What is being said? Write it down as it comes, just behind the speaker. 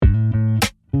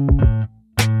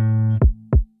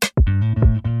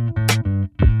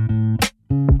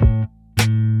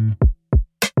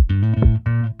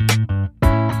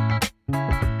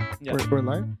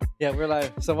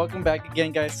live. So welcome back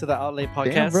again, guys, to the Outlay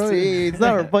Podcast. Damn, bro, it's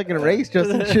not a fucking race,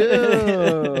 Justin.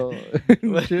 Chill.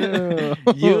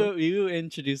 Chill. You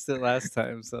introduced it last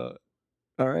time, so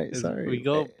All right, sorry.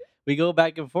 we go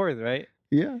back and forth, right?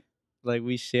 Yeah. Like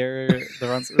we share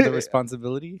the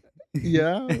responsibility.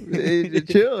 Yeah.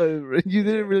 Chill. You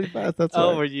did it really fast. That's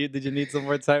why. Did you need some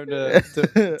more time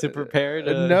to prepare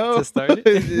to start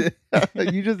it?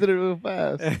 You just did it real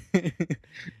fast.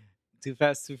 Too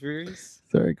fast, too furious.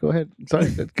 Sorry, go ahead.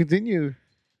 Sorry, continue.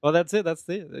 Well, that's it.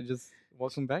 Just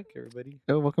welcome back, everybody.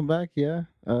 Oh, welcome back. Yeah.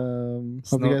 Hope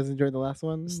you guys enjoyed the last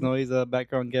one. Snowy's a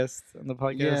background guest on the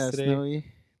podcast today. Snowy,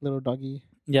 little doggy.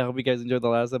 Yeah, hope you guys enjoyed the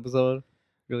last episode.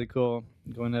 Really cool.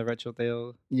 Going to Retro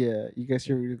Tale. Yeah, you guys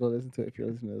should really go listen to it if you're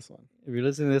listening to this one. If you're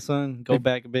listening to this one, go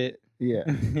back a bit. Yeah,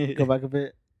 go back a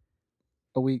bit.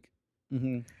 A week.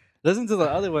 Mm-hmm. Listen to the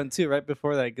other one too, right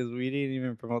before that, because we didn't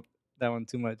even promote that one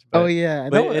too much. But, yeah,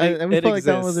 but we felt like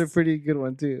that was a pretty good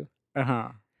one too.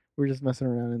 We're just messing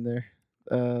around in there.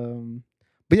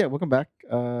 But yeah, welcome back.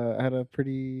 I had a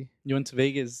pretty. You went to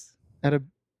Vegas.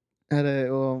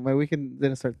 Well, my weekend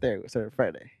didn't start there. It started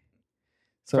Friday.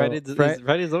 So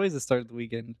Friday's always the start of the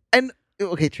weekend. And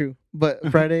okay, true. But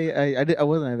Friday, I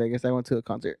wasn't in Vegas. I went to a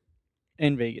concert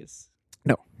in Vegas.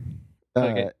 No,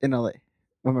 in LA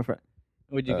with my friend.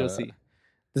 What'd you go see?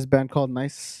 This band called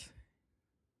Nice.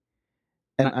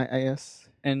 NIIS.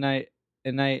 NIIS.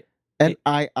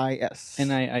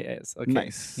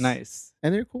 Okay. Nice.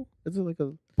 And they're cool. It's like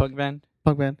a punk band.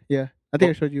 Yeah. I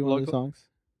think I showed you one of the songs.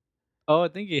 Oh, I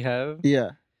think you have.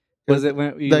 Yeah. Was it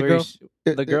when you were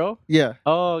the girl? Yeah.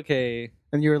 Oh, okay.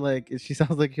 And you were like, she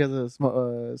sounds like she has a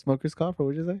smoker's cough, or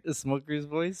what'd you say? A smoker's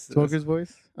voice. Smoker's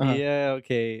voice. Uh-huh. Yeah.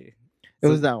 Okay. It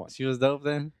was that one. She was dope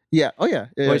then. Yeah. Oh yeah.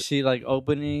 Was she like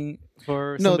opening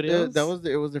for somebody else?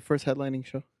 It was their first headlining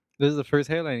show. This is the first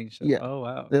headlining show. Yeah. Oh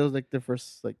wow. It was like their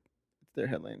first their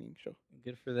headlining show.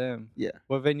 Good for them. Yeah.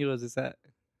 What venue was this at?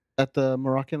 At the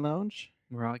Moroccan Lounge.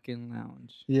 Moroccan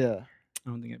Lounge. Yeah. I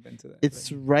don't think I've been to that. It's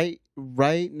venue.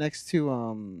 right next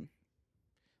to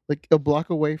like a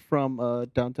block away from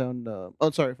downtown.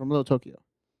 From Little Tokyo.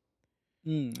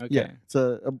 Okay. Yeah, it's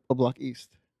a block east.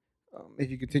 If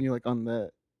you continue like on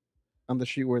the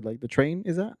street where like the train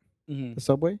is at, the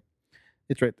subway,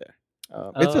 it's right there.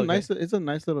 It's a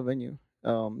nice little venue.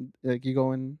 Like you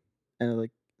go in and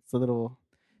like it's a little,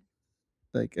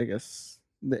 like I guess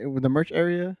the merch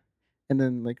area, and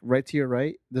then like right to your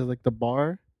right there's like the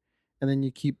bar, and then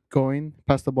you keep going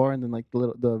past the bar, and then like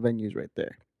the venue's right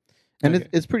there, and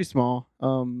it's pretty small.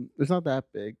 It's not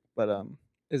that big, but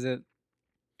Is it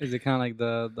kind of like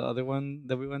the other one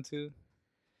that we went to?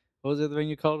 What was the other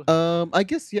venue called? I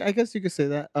guess you could say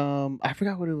that. I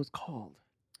forgot what it was called.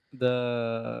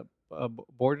 The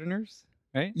Bordeners,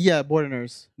 right? Yeah,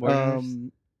 Bordeners.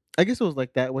 I guess it was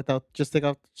like that without just take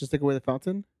away the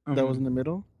fountain that was in the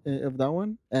middle of that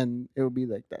one, and it would be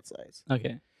like that size.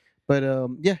 Okay. But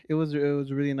yeah, it was a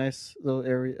really nice little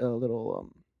area,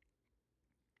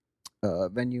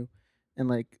 venue, and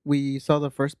like we saw the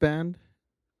first band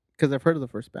because I've heard of the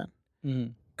first band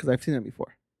because I've seen them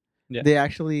before. Yeah. They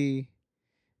actually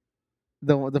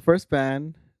the first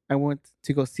band I went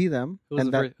to go see them. Who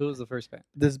was the first band?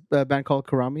 This band called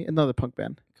Karami, another punk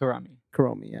band. Karami,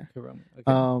 yeah. Karami.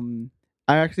 Okay.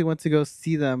 I actually went to go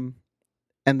see them,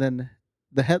 and then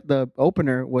the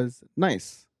opener was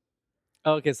Nice.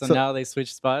 Oh, okay, so now they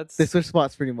switched spots. They switched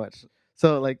spots pretty much.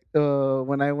 So like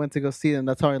when I went to go see them,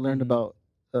 that's how I learned about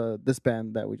this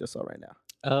band that we just saw right now.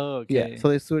 Oh, okay. Yeah. So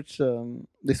they switched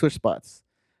spots,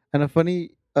 and a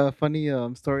funny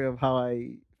story of how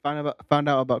I found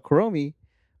out about Kuromi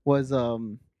was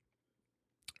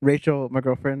Rachel, my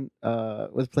girlfriend,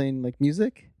 was playing like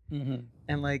music,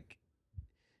 and like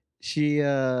she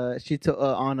took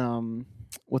on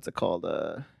what's it called,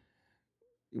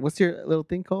 what's your little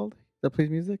thing called that plays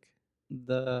music?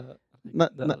 The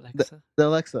Alexa. The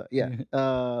Alexa, yeah.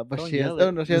 But she has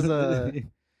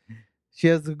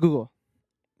the Google.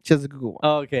 She has the Google one.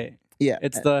 Oh, okay. Yeah,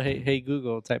 it's the hey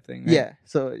Google type thing, right? Yeah,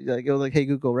 so like it was like hey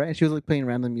Google, right? And she was like playing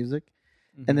random music,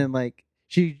 and then like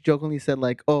she jokingly said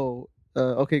like, "Oh,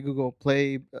 okay Google,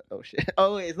 play." Oh shit!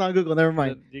 Oh wait, it's not Google. Never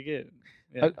mind. You get.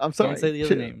 Yeah. I'm sorry. Don't say the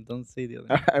other name. Don't say the other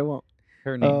name. I won't.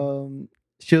 Her name.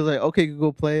 She was like, "Okay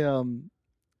Google, play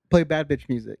bad bitch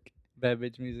music." Bad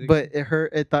bitch music. But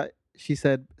it thought she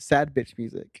said sad bitch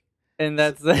music, and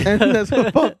that's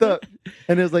what popped up,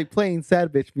 and it was like playing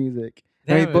sad bitch music.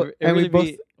 Damn,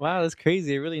 wow, that's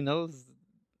crazy. It really knows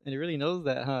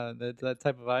that, huh? That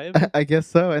type of vibe. I guess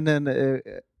so. And then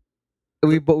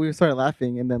we started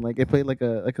laughing, and then like it played like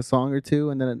a song or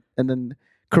two, and then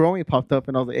Kuromi popped up,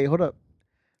 and I was like, hey, hold up,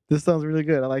 this sounds really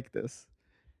good. I like this.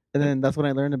 and then that's when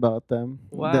I learned about them.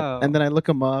 Wow. And then I look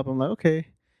them up. I'm like, okay,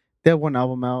 they have one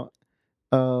album out.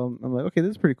 I'm like, okay,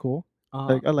 this is pretty cool.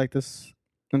 Like, I like this.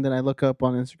 And then I look up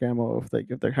on Instagram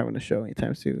if they're having a show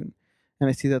anytime soon, and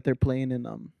I see that they're playing in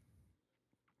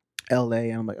L.A.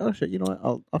 and I'm like, oh shit, you know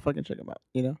what? I'll fucking check them out.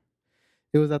 You know,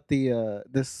 it was at the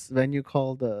this venue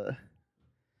called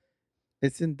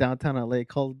it's in downtown L.A.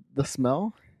 called The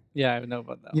Smell. Yeah, I know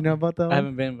about that. You know about that one? I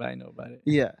haven't been, but I know about it.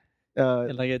 Yeah.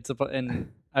 And like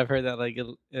and I've heard that like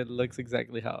it looks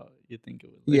exactly how you think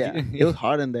it would look. Yeah, it was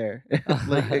hot in there.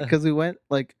 Like, because we went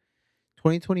like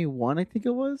 2021, I think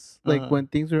it was, like when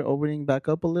things were opening back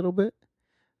up a little bit.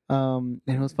 And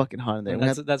it was fucking hot in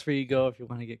there. That's where you go if you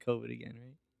want to get COVID again,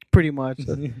 right? Pretty much.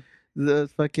 The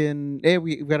fucking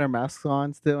we got our masks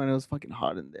on still, and it was fucking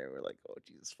hot in there. We're like, oh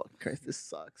Jesus fucking Christ, this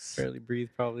sucks. Barely breathe,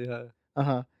 probably.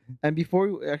 And before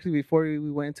we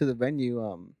went into the venue,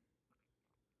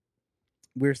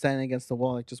 we were standing against the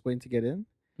wall, like just waiting to get in.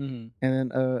 Mm-hmm.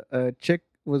 And then a chick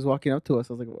was walking up to us.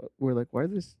 I was like, we're like, why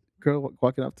is this girl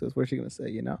walking up to us? What is she gonna say?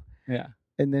 You know? Yeah.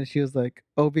 And then she was like,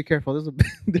 "Oh, be careful! There's a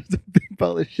big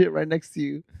pile of shit right next to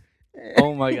you."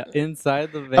 Oh my god!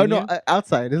 Inside the venue? Oh no,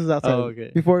 outside. This is outside. Oh,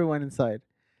 okay. Before we went inside,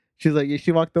 she was like,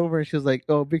 she walked over and she was like,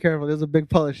 "Oh, be careful! There's a big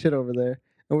pile of shit over there."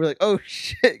 And we're like, "Oh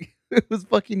shit!" It was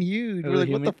fucking huge. We're like,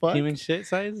 "What the fuck?" Human shit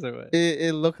size or what?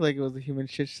 It looked like it was a human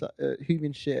shit,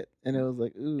 and it was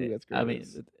like, "Ooh, that's gross." I mean,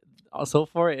 so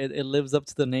far it lives up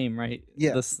to the name, right?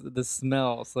 Yeah. The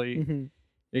smell. So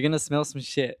you're gonna smell some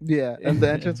shit. Yeah, and the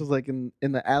entrance was like in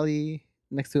the alley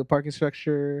next to a parking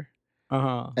structure.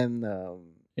 And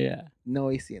yeah, no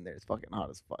AC in there. It's fucking hot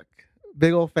as fuck.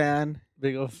 Big old fan.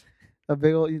 A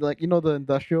big old, like, you know, the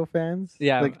industrial fans.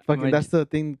 Yeah, like fucking. That's the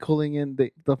thing cooling in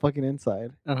the fucking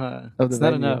inside. Of the it's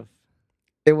venue. Not enough.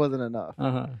 It wasn't enough.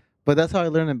 But that's how I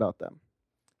learned about them.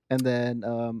 And then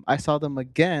I saw them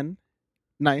again.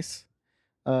 Nice.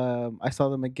 I saw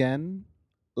them again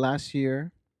last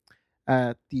year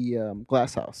at the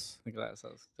Glass House. The Glass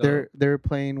House. So they're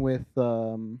playing with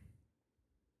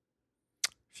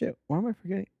shit. Why am I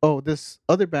forgetting? Oh, this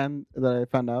other band that I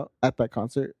found out at that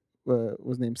concert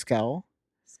was named Scowl.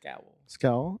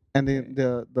 And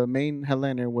the main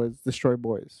headliner was Destroy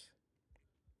Boys.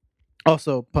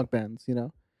 Also punk bands, you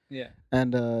know. Yeah.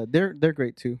 And they're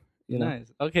great too. You know?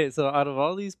 Nice. Okay, so out of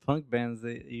all these punk bands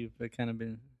that you've kind of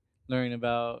been learning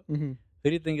about, who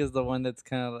do you think is the one that's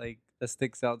kind of like that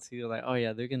sticks out to you? Like, oh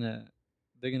yeah, they're gonna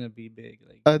be big.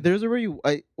 Like, there's already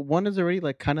one is already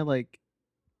like kind of like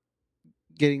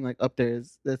getting like up there.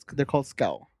 They're called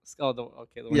Scowl. The one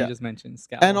you just mentioned,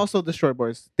 Scowl. And also Destroy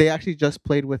Boys. They actually just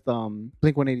played with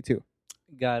Blink-182.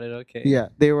 Got it. Okay. Yeah,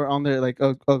 they were on their like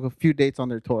a few dates on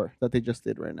their tour that they just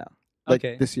did right now, like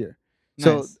this year. Nice.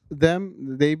 So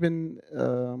they've been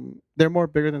they're more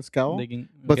bigger than Scowl,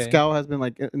 but Scowl has been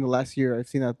like in the last year I've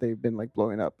seen that they've been like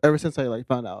blowing up ever since I like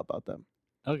found out about them.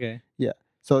 Okay. Yeah.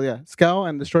 So yeah, Scowl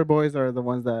and Destroy Boys are the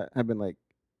ones that have been like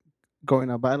going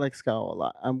up. But I like Scowl a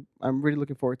lot. I'm really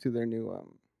looking forward to their new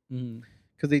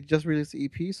because they just released the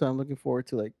EP, so I'm looking forward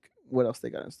to like what else they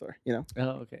got in store. You know.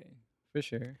 Oh, okay, for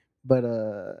sure. But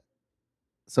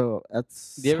so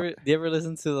that's. Do you ever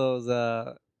listen to those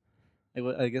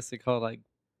I guess they're called like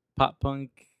pop punk,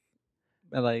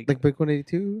 like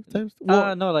Blink-182 types?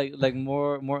 No, like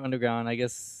more underground. I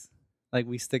guess like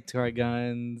We Stick to Our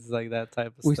Guns, like that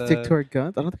type of stuff. We Stick to Our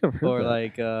Guns? I don't think I've heard or that. Or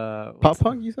like pop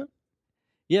punk, you said?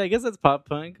 Yeah, I guess that's pop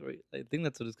punk. I think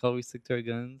that's what it's called. We Stick to Our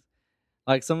Guns.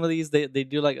 Like some of these, they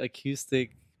do like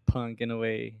acoustic punk in a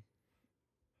way.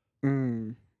 I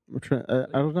don't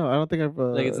know. I don't think I've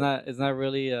like it's not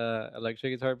really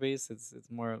electric guitar based. It's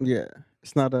more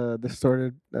it's not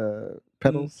distorted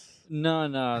pedals.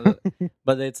 No,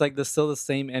 but it's like still the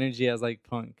same energy as like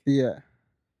punk. Yeah,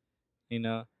 you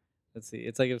know. Let's see.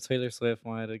 It's like if Taylor Swift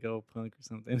wanted to go punk or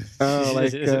something. Oh,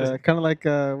 like kind of like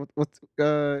what's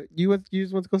you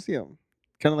just went to go see them,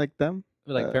 kind of like them.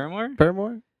 Like Paramore.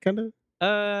 Paramore, kind of.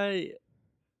 Well,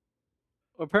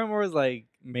 Paramore is like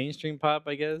mainstream pop,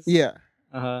 I guess. Yeah.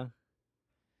 Let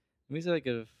me see if I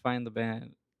could find the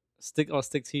band. Stick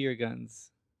to your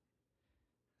guns.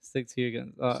 Stick to your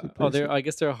guns. I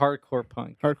guess they're hardcore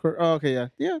punk. Hardcore. Oh, okay,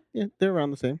 yeah. They're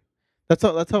around the same. That's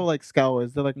how like Scowl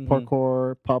is. They're like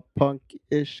hardcore pop punk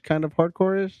ish, kind of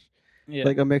hardcore ish. Yeah.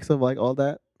 Like a mix of like all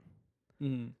that.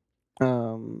 You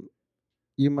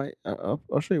might.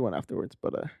 I'll show you one afterwards,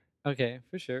 but Okay,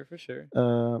 for sure.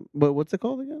 But what's it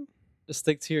called again?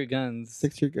 Stick to Your Guns.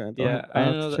 Stick to Your Guns. Yeah,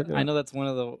 I know that's one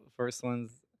of the first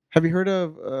ones. Have you heard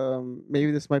of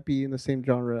maybe this might be in the same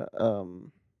genre?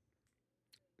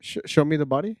 Show Me the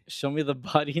Body. Show Me the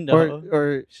Body. No.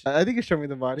 Or I think it's Show Me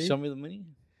the Body. Show Me the Money.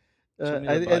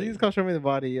 I think it's called Show Me the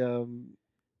Body.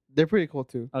 They're pretty cool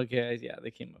too. Okay, yeah,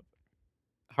 they came up.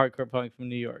 Hardcore punk from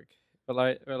New York.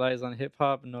 Relies on hip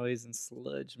hop, noise, and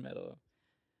sludge metal.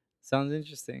 Sounds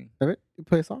interesting. You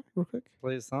play a song real quick.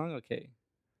 Play a song, okay.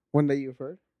 One that you've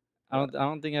heard. I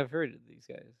don't think I've heard of these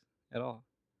guys at all.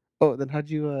 Oh, then how'd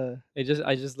you? I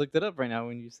just looked it up right now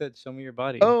when you said "Show Me Your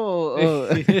Body." Oh.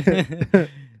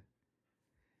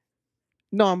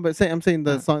 No, I'm saying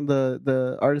the song,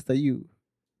 the artist that you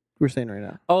were saying right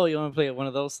now. Oh, you want to play one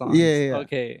of those songs? Yeah.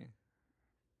 Okay.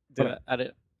 Dude,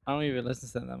 I don't even listen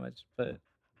to them that much, but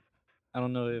I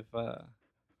don't know if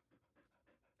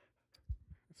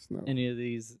any of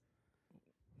these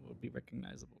would be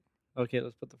recognizable. Okay,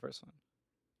 let's put the first one.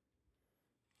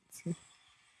 Let's see.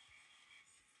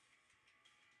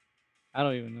 I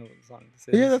don't even know what the song is.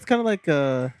 Yeah, that's kind of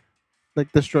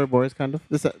like Destroy Boys, kind of.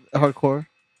 This hardcore.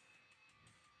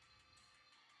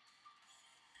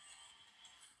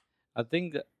 I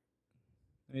think. Let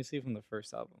me see from the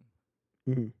first album.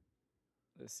 Mm-hmm.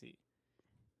 Let's see.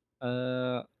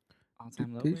 All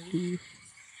Time Low. Maybe?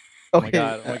 Okay.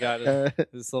 Oh my god! This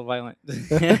is so violent.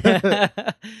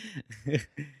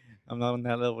 I'm not on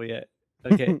that level yet.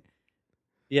 Okay.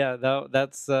 Yeah,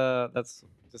 that's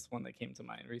just one that came to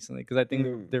mind recently because I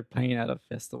think they're playing at a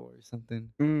festival or something.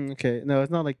 Okay, no,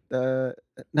 it's not like I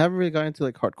haven't really got into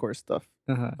like hardcore stuff.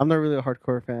 I'm not really a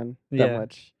hardcore fan that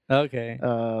much. Okay.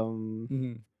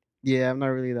 Yeah, I'm not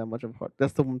really that much of a hard.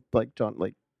 That's the one like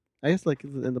I guess like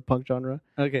in the punk genre.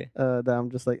 Okay. That I'm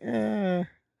just like I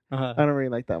don't really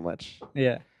like that much.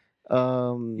 Yeah.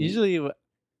 Usually, when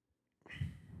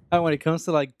it comes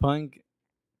to like punk,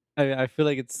 I feel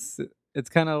like it's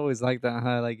kind of always like that,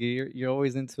 huh? Like you're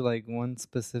always into like one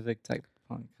specific type of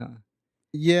punk, huh?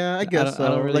 Yeah, I guess so. I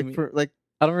don't really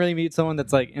I don't really meet someone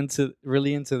that's like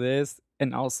really into this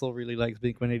and also really likes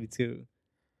Blink-182.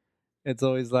 It's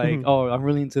always like, oh, I'm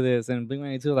really into this, and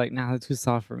Blink-182 like, nah, they're too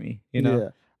soft for me, you know? Yeah.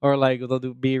 Or like they'll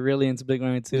be really into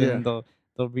Blink-182 and they'll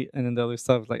be, and then the other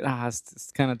stuff like,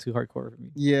 it's kind of too hardcore for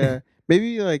me. Yeah,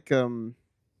 maybe like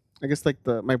I guess like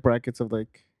my brackets of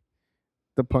like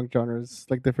the punk genres,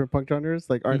 like different punk genres,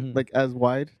 like aren't like as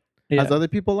wide as other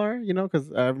people are, you know?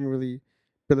 Because I haven't really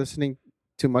been listening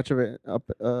too much of it up.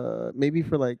 Maybe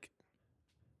for like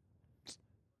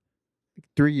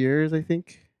 3 years, I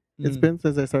think it's been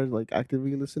since I started like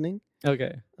actively listening.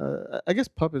 Okay. I guess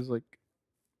Pup is like,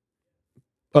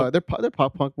 they're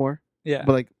pop punk more. Yeah.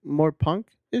 But like more punk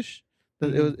ish.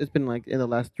 It's been like in the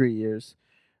last 3 years.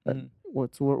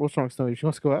 What's wrong, Snowy? She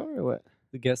wants to go out or what?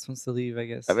 The guest wants to leave, I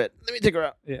guess. I bet. Let me take her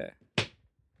out. Yeah.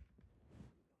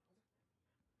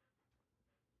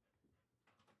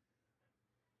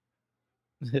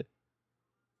 There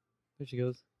she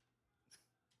goes.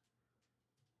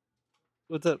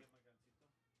 What's up?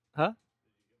 Huh?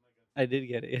 I did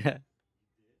get it, yeah.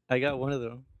 I got one of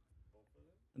them.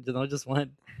 No, just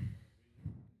one.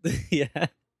 Yeah.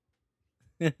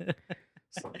 wait.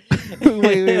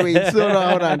 So no,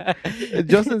 hold on.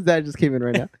 Justin's dad just came in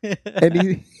right now,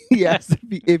 and he asked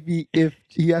if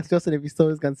he asked Justin if he stole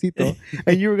his gansito,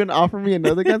 and you were gonna offer me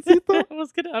another gansito. I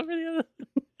was gonna offer the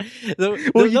other.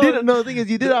 You didn't. No, the thing is,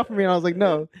 you did offer me, and I was like,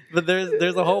 no. But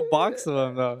there's a whole box of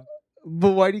them though.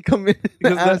 But why did he come in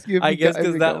and ask you? I guess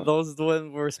because those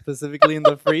ones were specifically in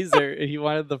the freezer, and he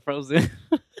wanted the frozen.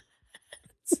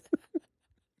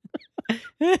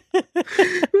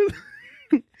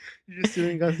 You're just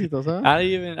doing gancitos, huh? I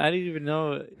didn't even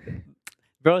know,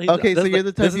 bro. Okay, so you're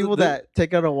the type of people that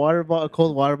take out a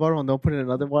cold water bottle, and don't put in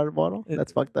another water bottle.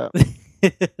 That's fucked up.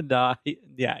 Nah,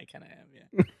 yeah, I kind of am. Yeah.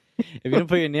 If you don't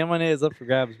put your name on it, it's up for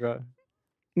grabs, bro.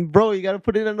 Bro, you gotta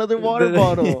put in another water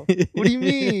bottle. What do you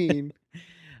mean?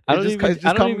 I don't even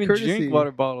drink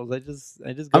water bottles. I just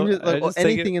go.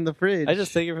 Anything in the fridge. I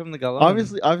just take it from the gallon.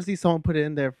 Obviously, someone put it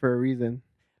in there for a reason.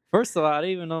 First of all, I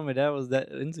didn't even know my dad was that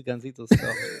into gansito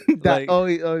stuff.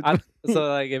 So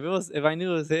like, if I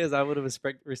knew it was his, I would have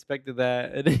respected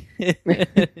that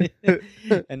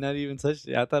and not even touched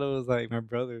it. I thought it was like my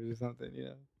brother's or something, you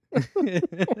know.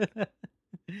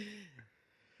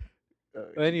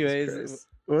 But anyways,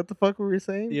 what the fuck were we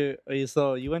saying?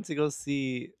 So you went to go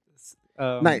see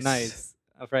Nice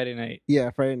a Friday night. Yeah,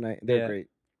 Friday night. They're great.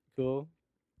 Cool.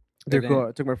 They're cool.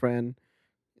 I took my friend.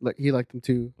 Like he liked them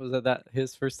too. Was that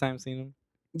his first time seeing them?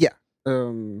 Yeah.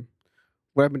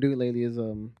 What I've been doing lately is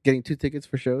getting 2 tickets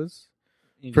for shows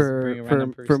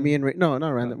for me and no, not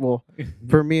random. Well,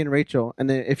 for me and Rachel, and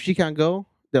then if she can't go,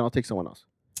 then I'll take someone else.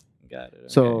 Got it. Okay.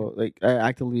 So like I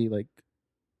actively like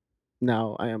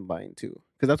now I am buying 2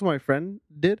 because that's what my friend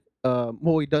did.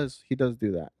 Well, he does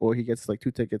do that. Or he gets like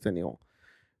 2 tickets and he'll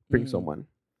bring someone.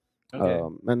 Okay.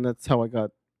 And that's how I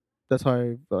got That's how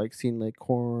I've like seen like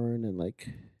Corn and like,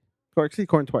 or actually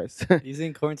Corn twice. You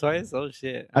seen Corn twice? Oh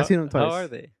shit! I've seen them twice. How are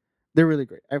they? They're really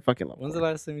great. I fucking love. When's Corn. the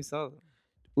last time you saw them?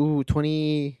 Ooh,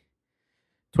 2019.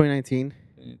 2019.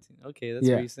 Okay, that's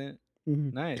recent.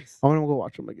 Mm-hmm. Nice. I want to go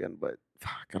watch them again, but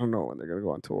fuck, I don't know when they're gonna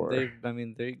go on tour. They've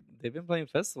been playing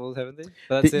festivals, haven't they?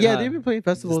 They've been playing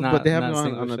festivals, but they haven't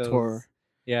gone on a tour.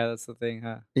 Yeah, that's the thing,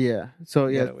 huh? Yeah. So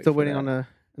still waiting on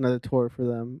another tour for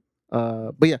them.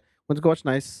 But yeah, went to go watch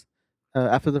Nice.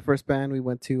 After the first band, we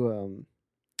went to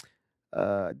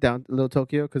down Little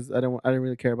Tokyo because I didn't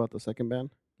really care about the second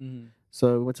band. Mm-hmm.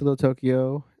 So we went to Little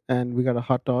Tokyo and we got a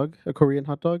hot dog, a Korean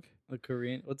hot dog.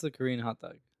 What's a Korean hot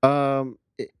dog?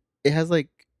 It has like,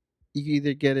 you can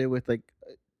either get it with like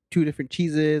 2 different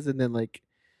cheeses, and then like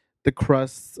the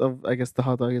crust of, I guess, the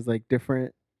hot dog is like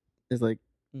different. Is like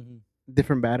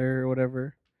different batter or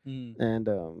whatever. And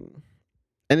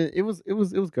it was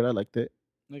good. I liked it.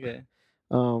 Okay.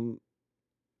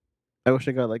 I wish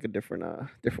I got like a different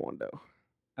one though.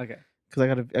 Okay. Because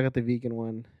I got the vegan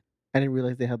one. I didn't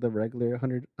realize they had the regular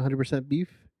 100% beef.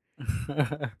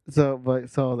 So I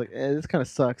was like, this kind of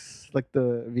sucks. Like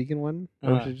the vegan one.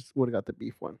 I wish I just would have got the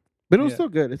beef one. But it was still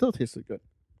good. It still tasted good.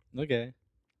 Okay.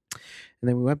 And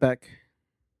then we went back.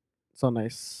 It's all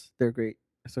nice. They're great.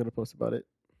 I still gotta post about it.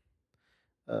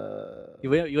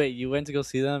 You went to go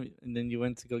see them, and then you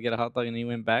went to go get a hot dog, and then you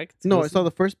went back? No, I saw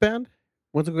the first band.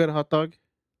 Went to go get a hot dog.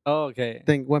 Oh, okay.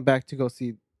 Then went back to go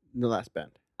see the last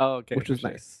band. Oh, okay. Which was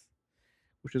nice.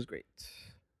 Which was great.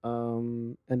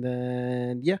 And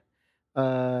then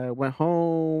went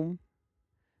home.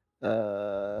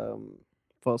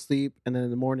 Fell asleep, and then in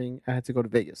the morning I had to go to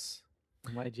Vegas.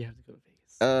 Why did you have to go to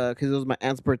Vegas? Because it was my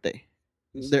aunt's birthday.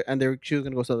 She was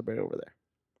gonna go celebrate over there.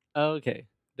 Oh, okay.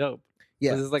 Dope.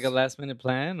 Yeah. Was this like a last minute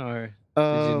plan, or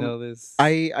did you know this?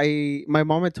 My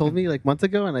mom had told me like months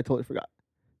ago, and I totally forgot.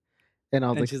 And I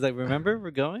was like, she's like, "Remember,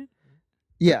 we're going."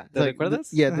 Yeah,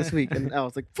 this week, and I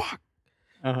was like, "Fuck."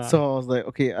 So I was like,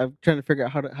 "Okay, I'm trying to figure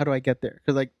out how do I get there?"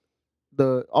 Because like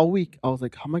all week, I was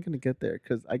like, "How am I gonna get there?"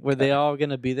 Because were they all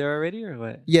gonna be there already, or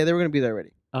what? Yeah, they were gonna be there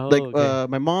already. Oh, like okay.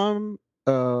 My mom,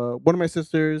 one of my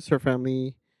sisters, her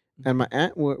family, and my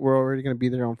aunt were already gonna be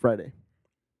there on Friday.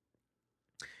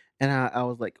 And I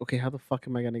was like, okay, how the fuck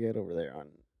am I gonna get over there on?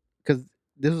 Because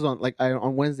this was on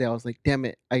Wednesday. I was like, damn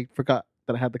it, I forgot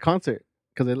that I had the concert.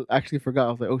 Because I actually forgot.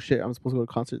 I was like, oh shit, I'm supposed to go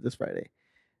to a concert this Friday,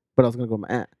 but I was gonna go with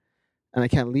my aunt, and I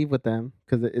can't leave with them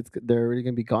because they're already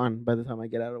gonna be gone by the time I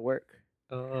get out of work.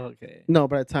 Oh, okay. No,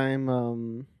 by the time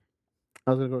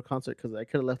I was gonna go to a concert because I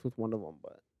could have left with one of them,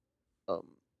 but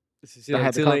I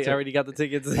had too late. I already got the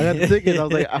tickets. I got the tickets. I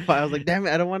was like, damn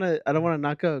it, I don't want to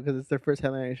not go because it's their first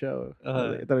headlining show. I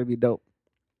thought it'd be dope.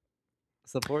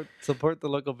 Support the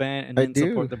local band and then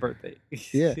support the birthday.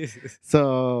 Yeah.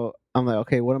 So I'm like,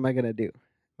 okay, what am I gonna do?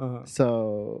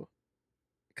 So,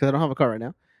 because I don't have a car right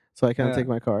now, so I can't take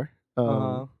my car.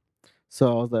 So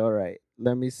I was like, all right,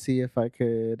 let me see if I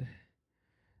could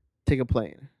take a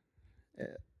plane.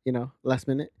 Last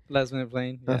minute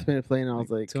plane. Last minute plane. I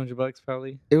was like $200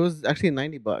 probably. It was actually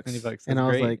 $90. $90.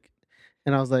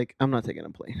 And I was like, I'm not taking a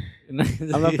plane.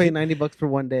 I'm not paying $90 for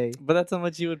one day. But that's how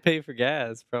much you would pay for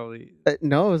gas, probably.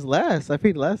 No, it was less. I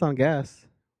paid less on gas.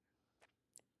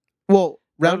 Well,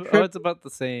 round trip. Oh, it's about the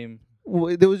same.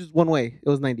 Well, there was just one way. It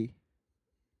was 90.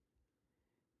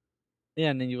 Yeah,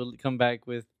 and then you will come back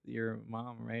with your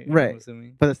mom, right? Right. I'm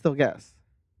assuming. But it's still gas.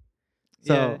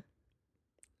 So. Yeah.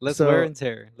 Less wear and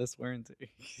tear.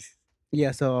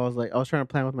 Yeah, so I was trying to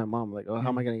plan with my mom, like, how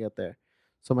am I gonna get there?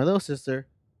 So my little sister,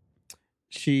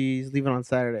 she's leaving on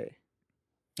Saturday.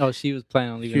 Oh, she was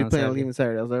planning on leaving.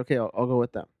 Saturday. I was like, okay, I'll go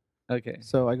with them. Okay.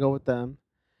 So I go with them.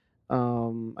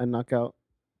 I knock out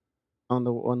on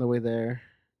the way there,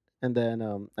 and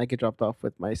then I get dropped off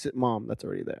with my mom that's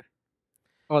already there.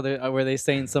 Oh, were they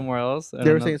staying somewhere else? They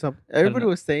were staying something. Everybody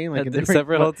was staying like in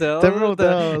separate hotels. Separate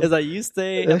hotels. It's like you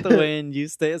stay at the Wynn, you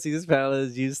stay at Caesar's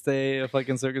Palace, you stay at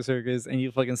fucking Circus, and you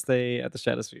fucking stay at the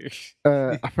Stratosphere.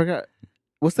 I forgot.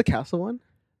 What's the castle one?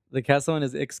 The castle one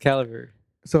is Excalibur.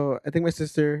 So I think my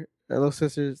little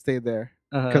sister, stayed there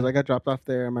because I got dropped off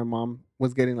there, and my mom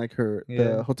was getting like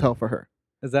the hotel for her.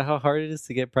 Is that how hard it is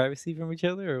to get privacy from each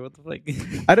other, or what the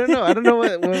fuck? I don't know. I don't know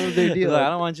what was their deal. I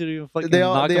don't want you to even fucking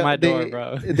knock on my door,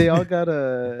 bro. They all got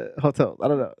a hotel. I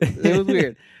don't know. It was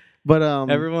weird, but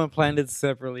everyone planned it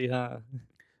separately, huh?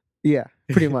 Yeah,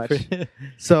 pretty much.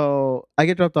 So I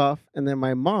get dropped off, and then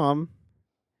my mom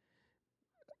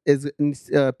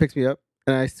picks me up,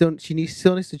 and she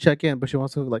still needs to check in, but she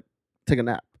wants to like take a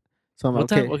nap. So I'm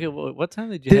like, okay. Okay, what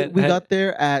time did you? We got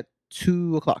there at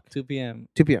 2 o'clock. 2 p.m.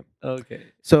 2 p.m. Okay.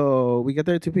 So we get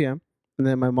there at 2 p.m. and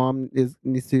then my mom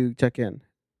needs to check in.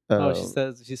 She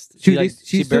says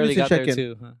she barely got there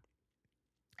too. Huh?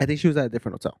 I think she was at a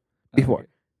different hotel before,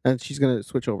 and she's gonna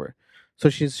switch over. So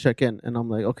she's check in, and I'm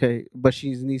like, okay, but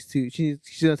she's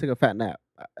gonna take a fat nap,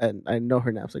 and I know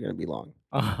her naps are gonna be long.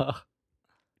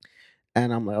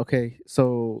 And I'm like, okay,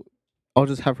 so I'll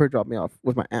just have her drop me off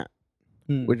with my aunt,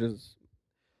 which is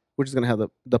gonna have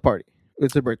the party.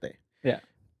 It's her birthday. Yeah.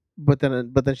 But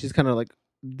then she's kind of like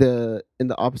in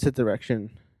the opposite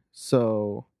direction.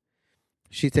 So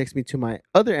she takes me to my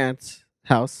other aunt's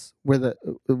house where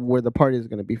the party is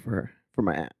gonna be for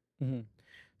my aunt. Mm-hmm.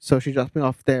 So she drops me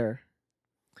off there,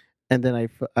 and then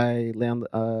I lay on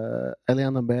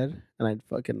the bed and I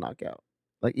fucking knock out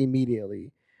like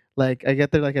immediately. Like I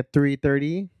get there like at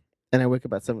 3:30, and I wake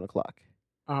up at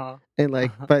 7:00. And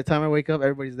like by the time I wake up,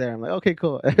 everybody's there. I'm like, okay,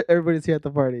 cool. Everybody's here at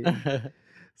the party.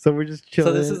 So we're just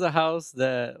chilling. So this is a house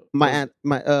that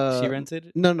she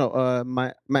rented? No.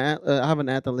 My aunt. I have an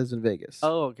aunt that lives in Vegas.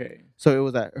 Oh, okay. So it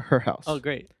was at her house. Oh,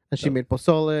 great. And she made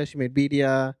pozole. She made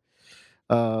birria.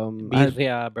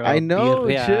 Birria, bro. I know.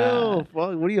 Birria. Chill.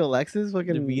 Fuck, what are you, Alexis?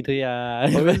 Fucking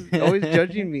birria. always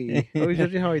judging me. Always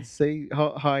judging how I say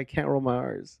how I can't roll my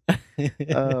R's.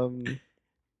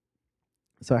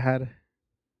 So I had.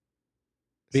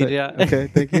 Birria. Okay,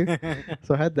 thank you.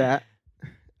 So I had that.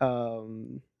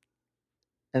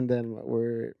 And then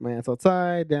my aunt's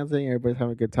outside dancing, everybody's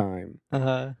having a good time.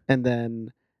 And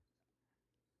then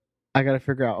I gotta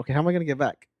figure out, okay, how am I gonna get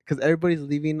back? Because everybody's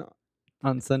leaving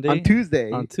on Sunday, on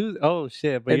Tuesday. Oh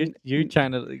shit! But you're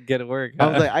trying to get to work. I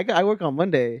was like, I work on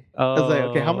Monday. I was like,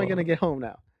 okay, how am I gonna get home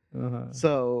now?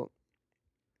 So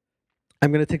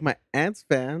I'm gonna take my aunt's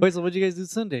van. Wait, so what'd you guys do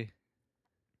Sunday?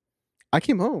 I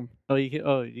came home. Oh,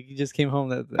 you just came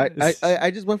home.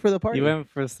 I just went for the party. You went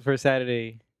for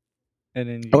Saturday, and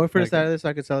then I went for Saturday so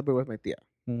I could celebrate with my tia,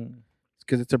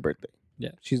 because it's her birthday.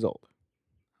 Yeah, she's old.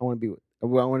 I want to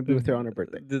be with her on her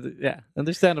birthday. Yeah,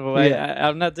 understandable. Yeah.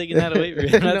 I'm not taking that away from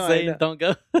you. I'm not saying don't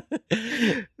go.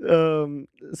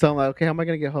 So I'm like, okay, how am I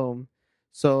gonna get home?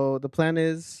 So the plan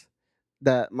is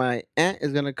that my aunt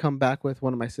is gonna come back with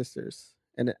one of my sisters,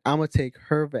 and then I'm gonna take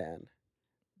her van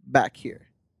back here.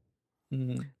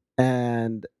 Mm-hmm.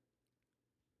 And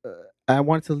I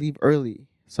wanted to leave early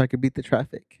so I could beat the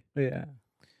traffic. Yeah.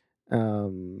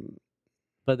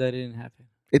 But that didn't happen.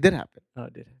 It did happen. Oh,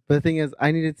 it did happen. But the thing is,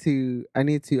 I need to.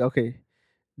 Okay,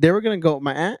 they were gonna go.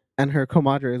 My aunt and her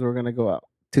comadres were gonna go out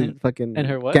to and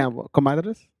her what? Gamble.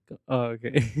 Comadres. Oh,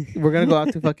 okay. We're gonna go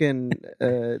out to fucking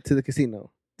to the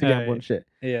casino to gamble and shit.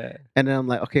 Yeah. And then I'm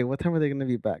like, okay, what time are they gonna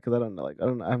be back? Because I don't know.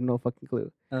 I have no fucking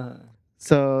clue.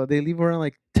 So they leave around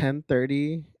like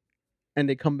 10:30, and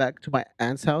they come back to my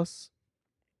aunt's house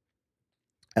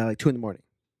at like 2 a.m.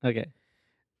 Okay.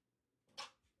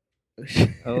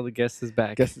 Oh, the guest is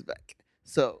back.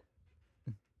 So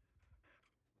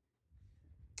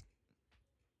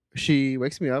she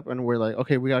wakes me up, and we're like,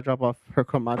 okay, we gotta drop off her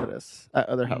comadres at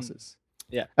other houses.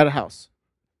 Yeah. At a house.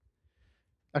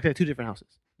 Okay, 2 different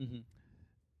houses. Mm-hmm.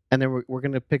 And then we're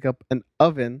gonna pick up an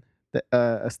oven,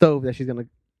 a stove that she's gonna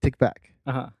take back.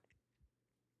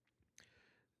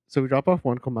 So we drop off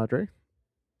one comadre,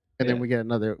 and then we get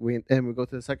another. We go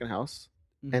to the second house,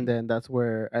 and then that's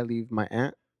where I leave my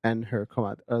aunt and her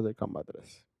other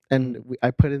comadres, and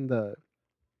I put in the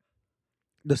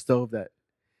stove that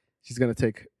she's gonna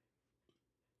take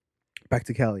back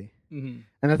to Cali, and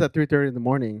that's at 3:30 in the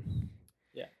morning.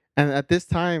 Yeah, and at this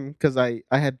time, because I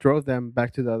had drove them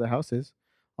back to the other houses,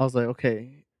 I was like,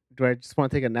 okay, do I just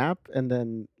want to take a nap and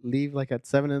then leave like at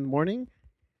 7 in the morning?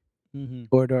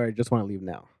 Or do I just want to leave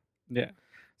now? Yeah.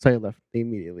 So I left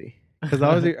immediately because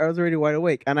I was already wide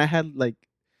awake, and I had like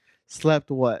slept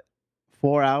 4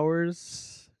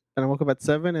 hours, and I woke up at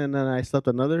 7, and then I slept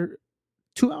another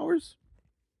 2 hours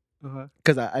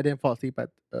because I didn't fall asleep at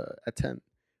 10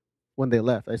 when they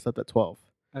left. I slept at 12.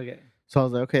 Okay. So I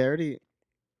was like, okay, I already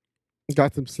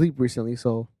got some sleep recently,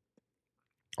 so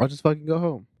I'll just fucking go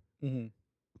home.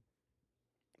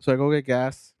 So I go get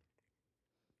gas,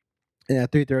 and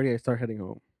at 3:30 I start heading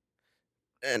home.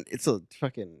 And it's a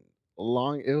fucking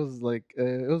long. It was like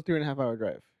it was 3.5 hour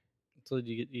drive. So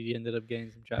you ended up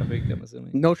getting some traffic, I'm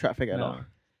assuming. No traffic at all.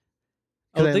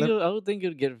 I would think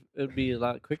it'd be a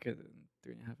lot quicker than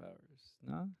 3.5 hours.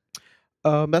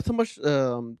 No. That's how much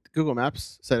Google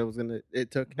Maps said it was gonna. It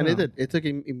took, and it did. It took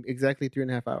exactly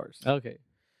 3.5 hours. Okay.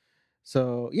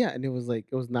 So yeah, and it was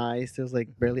nice. There was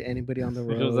like barely anybody on the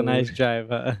road. It was a nice drive.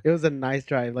 Huh? It was a nice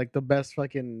drive, like the best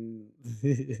fucking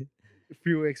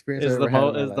freeway experience I've ever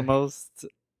had.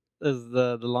 Is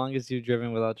the longest you've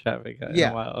driven without traffic?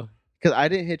 Yeah. Wow. Because I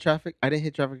didn't hit traffic. I didn't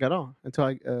hit traffic at all until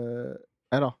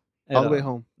at all. all the way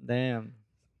home. Damn.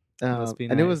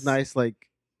 And it was nice, like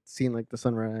seeing like the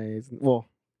sunrise. Well,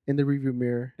 in the rearview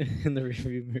mirror. In the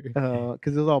rearview mirror.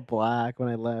 Because it was all black when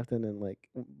I left, and then like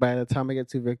by the time I get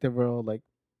to Victorville, like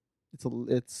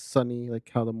it's sunny, like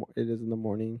how it is in the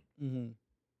morning. Mm-hmm.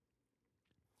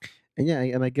 And yeah,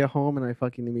 and I get home and I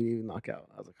fucking immediately knock out.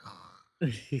 I was like,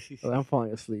 I'm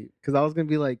falling asleep because I was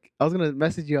gonna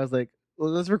message you. I was like, well,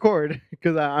 let's record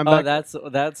because I'm. Oh, back.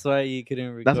 That's why you couldn't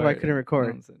record. That's why I couldn't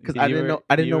record because I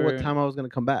didn't know what time I was gonna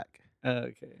come back.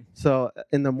 Okay. So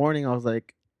in the morning, I was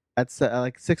like, at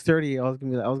like 6:30, I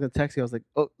was gonna text you. I was like,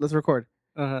 oh, let's record.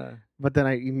 But then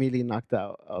I immediately knocked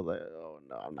out. I was like, oh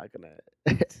no, I'm not gonna.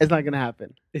 It's not gonna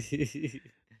happen.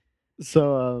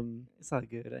 So it's all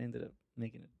good. I ended up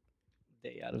making a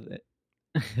day out of it.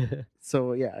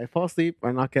 So yeah, I fall asleep,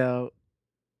 I knock out,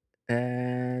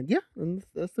 and yeah, and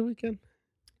that's the weekend.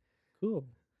 Cool.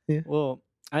 Yeah. Well,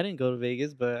 I didn't go to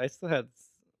Vegas, but I still had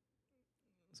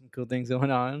some cool things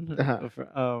going on.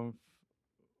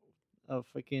 A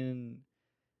freaking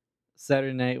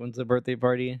Saturday night went to a birthday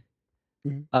party.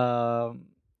 Mm-hmm.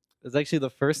 It was actually the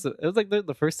first. It was like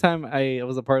the first time I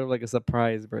was a part of like a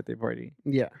surprise birthday party.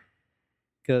 Yeah.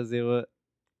 Because it was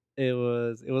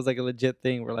like a legit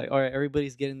thing. We're like, all right,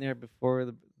 everybody's getting there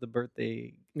before the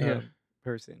birthday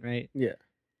person, right? Yeah.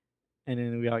 And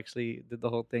then we actually did the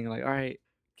whole thing. Like, all right,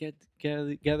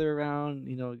 gather around.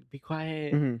 Be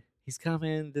quiet. Mm-hmm. He's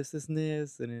coming. This, and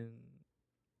this, and then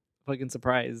fucking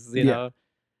surprise. You know.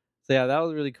 So yeah, that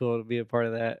was really cool to be a part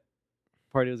of that.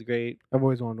 Party was great. I've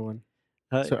always wanted one.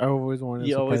 So I always wanted.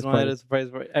 You always wanted a surprise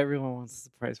party. Everyone wants a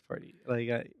surprise party. Like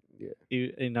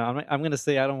I'm gonna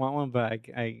say I don't want one, but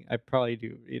I probably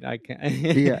do. I can't.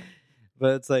 Yeah.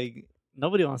 But it's like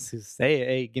nobody wants to say,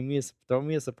 "Hey, throw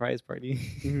me a surprise party."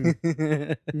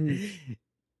 Mm-hmm.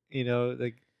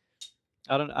 Like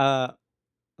I don't.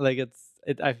 Like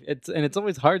it's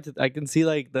always hard to. I can see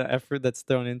like the effort that's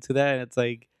thrown into that, and it's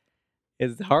like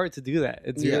it's hard to do that.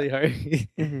 It's really hard.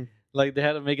 Mm-hmm. Like they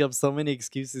had to make up so many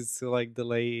excuses to like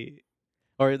delay,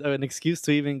 or an excuse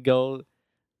to even go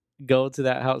to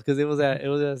that house because it was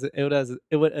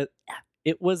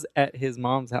at his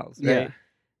mom's house, right? Yeah.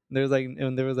 There was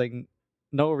like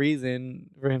no reason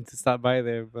for him to stop by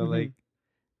there, but like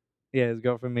his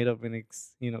girlfriend made up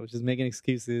just making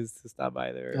excuses to stop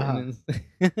by there. And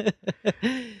then,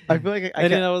 I feel like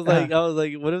then I was like,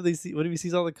 what if he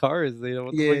sees all the cars?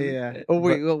 Yeah. Oh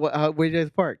wait, where did you guys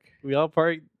park? We all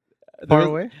parked far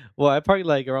away. Well, I parked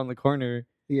like around the corner.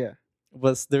 Yeah.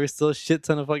 But there was still a shit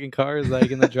ton of fucking cars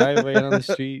like in the driveway and on the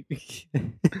street.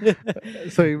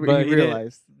 So he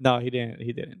realized? No, he didn't.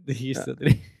 He still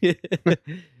didn't.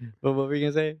 But what were you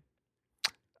gonna say?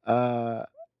 I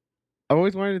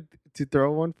always wanted to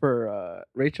throw one for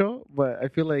Rachel, but I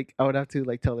feel like I would have to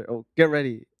like tell her, "Oh, get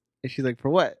ready," and she's like, "For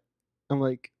what?" I'm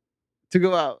like, "To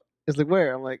go out." It's like,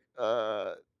 "Where?" I'm like,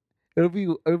 it'll be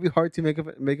hard to make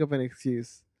up an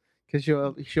excuse because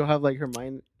she'll have like her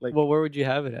mind like. Well, where would you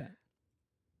have it at?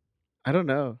 I don't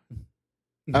know.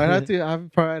 I'd have to have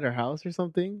it probably at her house or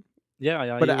something.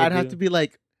 Yeah. But I'd have to be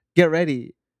like, get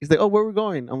ready. He's like, oh, where are we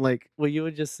going? I'm like, well, you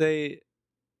would just say,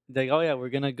 like, oh yeah, we're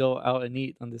gonna go out and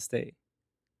eat on this day.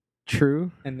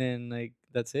 True. And then like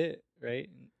that's it, right?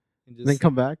 And then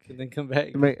come back. And then come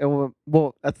back.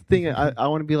 Well, that's the thing. I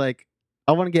want to be like,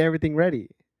 I want to get everything ready.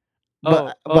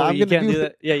 But you can't do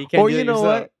that. Yeah, you can't. Or do it yourself.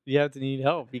 What? You have to need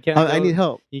help. You can't. I need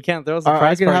help. You can't throw a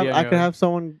surprise party. I could have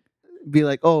someone be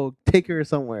like, oh, take her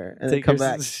somewhere and then come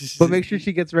back, but make sure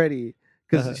she gets ready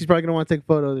because she's probably gonna want to take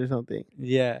photos or something.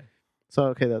 Yeah. So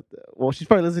okay, well, she's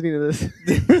probably listening to this.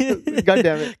 God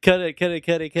damn it! Cut it.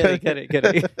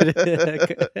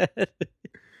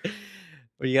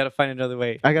 Well, you gotta find another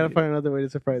way. I gotta find another way to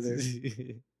surprise her.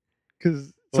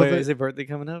 Because is her birthday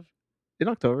coming up? In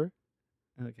October.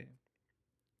 Okay.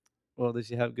 Well, does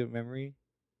she have good memory?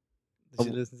 Did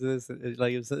she listen to this?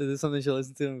 Like, is this something she'll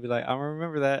listen to and be like, "I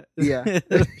remember that"? Yeah.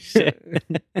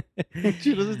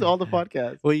 She listens to all the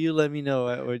podcasts. Well, you let me know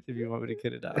if you want me to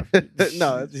cut it off.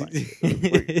 No, it's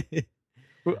fine.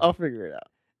 I'll figure it out.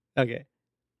 Okay.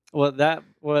 Well,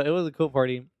 it was a cool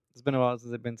party. It's been a while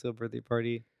since I've been to a birthday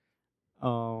party. They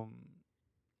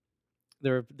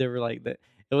were like that.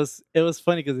 It was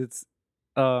funny because it's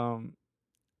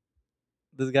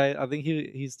this guy. I think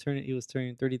he was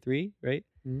turning 33, right?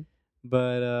 Mm-hmm.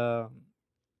 But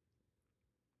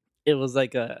it was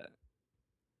like a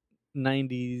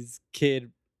 90s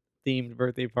kid themed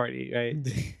birthday party, right?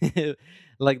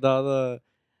 Like all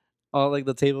like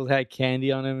the tables had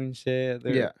candy on them and shit.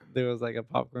 There was like a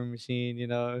popcorn machine,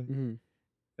 Mm-hmm.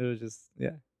 It was just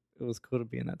it was cool to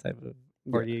be in that type of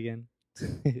party again.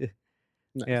 Nice.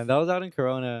 Yeah, that was out in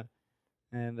Corona.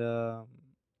 and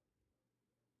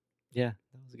yeah,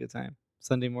 that was a good time.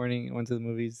 Sunday morning, I went to the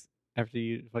movies after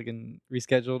you fucking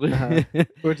rescheduled.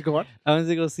 Where'd you go watch? I went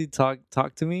to go see Talk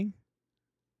to Me.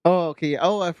 Oh, okay.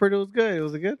 Oh, I've heard it was good.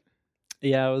 Was it good?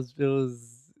 Yeah, it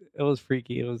was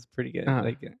freaky. It was pretty good.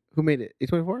 Like, who made it?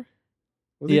 A24.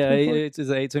 Yeah, it's an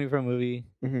A24 movie.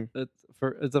 Mm-hmm.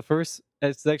 It's a first.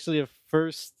 It's actually a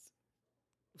first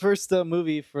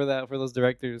movie for those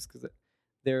directors, because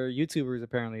they're YouTubers.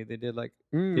 Apparently, they did like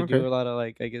they do a lot of,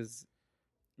 like, I guess,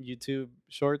 YouTube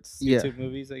shorts, YouTube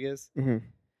movies, I guess. Mm-hmm.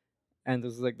 And this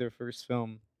was like their first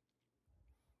film.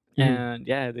 And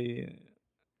yeah,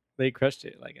 they crushed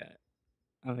it. Like,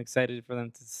 I'm excited for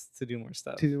them to do more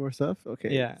stuff. To do more stuff, okay.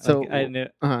 Yeah. So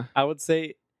like, I would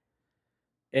say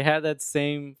it had that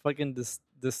same fucking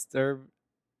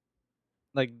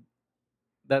like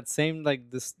that same like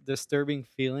this disturbing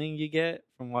feeling you get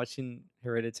from watching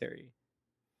Hereditary.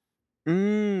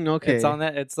 Okay. It's on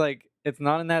that. It's like, it's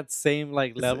not in that same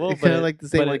like level, it's kind of like the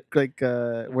same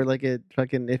where like it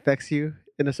fucking affects you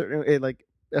in a certain, it like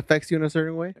affects you in a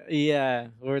certain way. Yeah,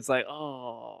 where it's like,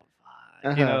 oh,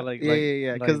 fuck. You know, like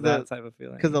because that type of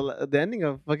feeling. Because the ending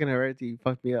of fucking Hereditary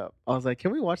fucked me up. I was like,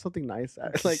 can we watch something nice?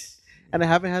 Like, and I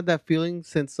haven't had that feeling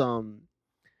since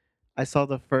I saw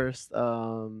the first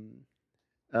Orphan.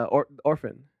 The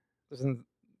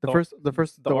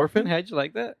Orphan. How'd you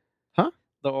like that? Huh?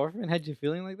 The Orphan had you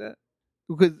feeling like that?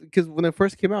 Because when it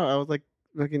first came out, I was like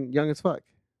fucking young as fuck.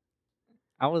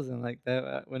 I wasn't like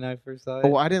that when I first saw it.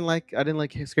 Oh, I didn't like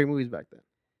scary movies back then.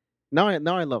 Now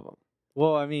I love them.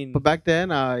 Well, I mean, but back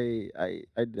then I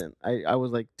didn't. I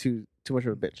was like too much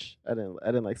of a bitch. I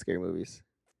didn't like scary movies.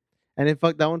 And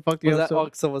that one fucked me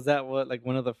up. So was that what, like,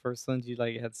 one of the first ones you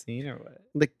like had seen, or what?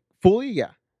 Like fully,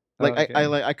 yeah. Like,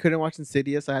 okay. I couldn't watch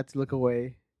Insidious. I had to look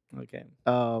away. Okay.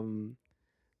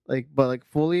 But like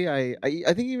fully, I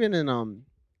think even in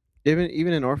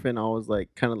Orphan, I was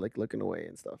like kind of like looking away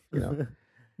and stuff, you know.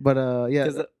 But yeah,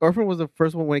 Orphan was the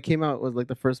first one when it came out. It was like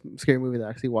the first scary movie that I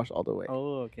actually watched all the way.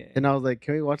 Oh, okay. And I was like,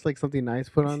 can we watch like something nice?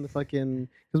 Put on the fucking,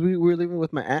 because we were living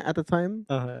with my aunt at the time,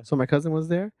 so my cousin was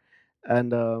there,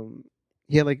 and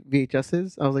he had like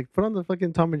VHSs. I was like, put on the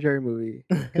fucking Tom and Jerry movie,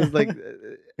 because like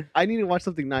I need to watch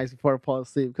something nice before I fall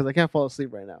asleep, because I can't fall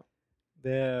asleep right now.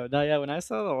 Yeah, no, yeah. When I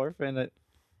saw the Orphan,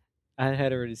 I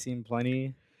had already seen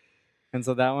plenty, and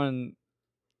so that one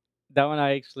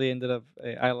I actually ended up,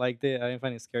 I liked it. I didn't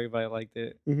find it scary, but I liked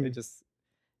it. It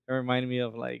reminded me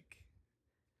of like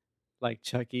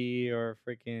Chucky, or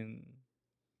freaking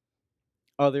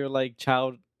other like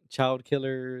child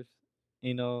killers,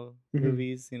 you know,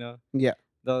 movies, you know. Yeah.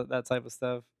 That type of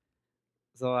stuff.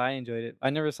 So I enjoyed it.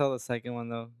 I never saw the second one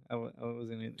though. I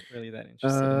wasn't really that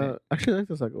interested in it. Actually, I like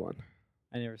the second one.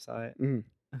 I never saw it.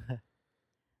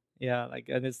 Yeah, like,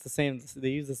 and it's the same. They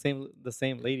use the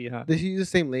same lady, huh? They use the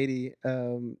same lady,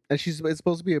 and it's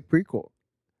supposed to be a prequel,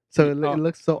 so it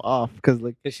looks so off because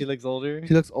she looks older.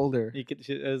 She looks older.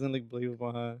 It doesn't look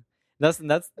believable, huh? That's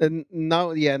and now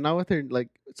with her, like,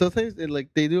 sometimes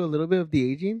like they do a little bit of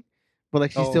the aging, but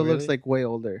like she still looks like way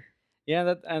older.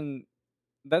 Yeah,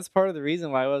 that's part of the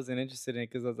reason why I wasn't interested in it,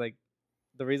 because I was like,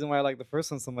 the reason why I like the first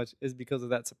one so much is because of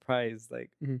that surprise. Like,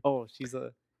 oh, she's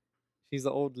an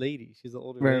old lady. She's an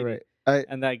older lady. Right.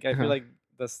 And like, I feel like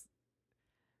that's,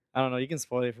 I don't know. You can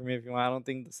spoil it for me if you want. I don't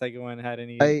think the second one had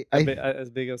any as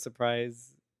big of a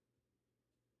surprise.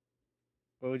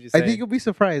 What would you say? I think you'll be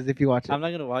surprised if you watch it. I'm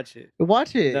not gonna watch it.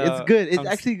 Watch it. No, it's good. It's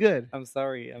actually good. I'm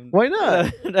sorry. Why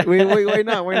not? wait, why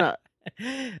not? Why not?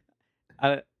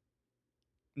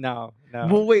 No.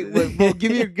 Well, wait. Well,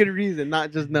 give me a good reason,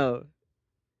 not just no.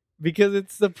 Because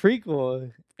it's the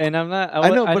prequel, and I'm not. I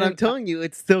know, but I'm telling you,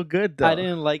 it's still good. Though I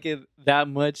didn't like it that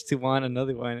much to want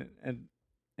another one,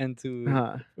 and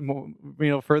to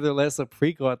further less a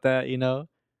prequel at that, you know.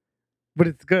 But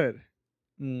it's good.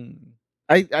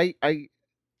 I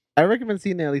recommend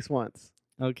seeing it at least once.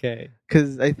 Okay.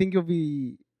 Because I think you'll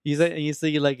be. You say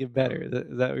you like it better.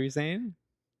 Is that what you're saying?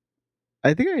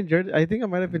 I think I enjoyed it. I think I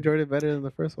might have enjoyed it better than the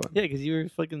first one. Yeah, because you were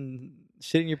fucking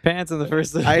shitting your pants in the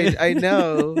first one. I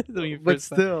know, but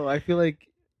still, I feel like.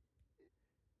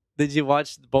 Did you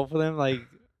watch both of them like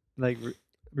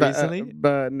recently?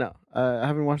 But no, I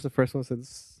haven't watched the first one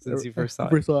since you first saw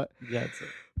it. Yeah,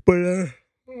 but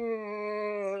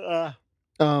I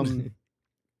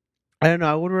don't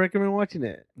know. I would recommend watching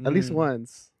it at least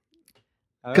once.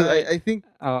 Because I think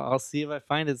I'll see if I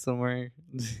find it somewhere.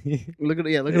 look at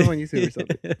it on YouTube or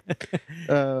something.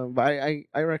 But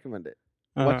I recommend it.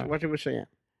 Watch it with Cheyenne.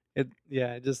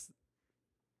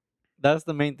 That's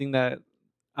the main thing that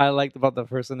I liked about the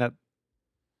first one that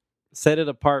set it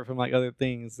apart from like other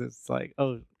things. It's like,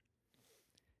 oh,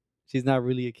 she's not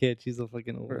really a kid. She's a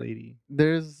fucking old lady.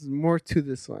 There's more to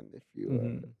this one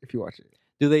if you watch it.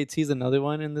 Do they tease another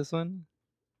one in this one?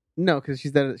 No, because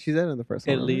she's dead. She's dead in the first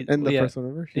one. In the first one,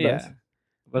 remember? She dies.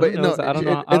 But no, I don't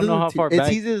know. I don't know how far back. It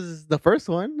teases the first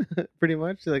one, pretty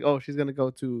much. Like, oh, she's gonna go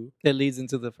to. It leads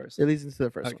into the first. It leads into the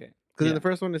first one. Because in the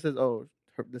first one, it says, "Oh,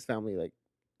 this family, like,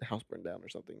 the house burned down or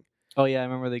something." Oh yeah, I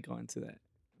remember they go into that.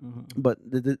 But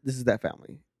this is that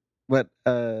family. But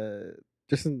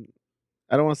just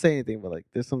I don't want to say anything, but like,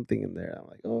 there's something in there. I'm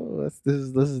like, oh,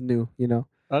 this is new, you know.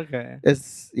 Okay.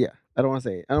 I don't want to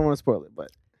say it. I don't want to spoil it,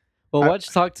 but. Well, watch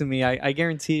Talk to Me. I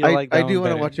guarantee you'll like that. I do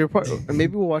want to watch your part.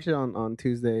 Maybe we'll watch it on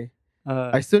Tuesday.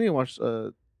 I still need to watch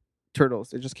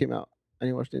Turtles. It just came out. I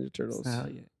need to watch Ninja Turtles. It's not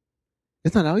out yet.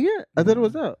 It's not out yet? I thought it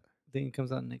was out. I think it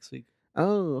comes out next week.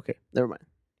 Oh, okay. Never mind.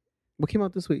 What came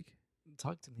out this week?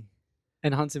 Talk to Me.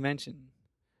 And Haunted Mansion.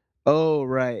 Oh,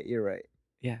 right. You're right.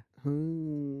 Yeah. Are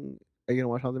you going to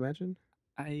watch Haunted Mansion?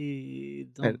 I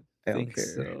don't think care.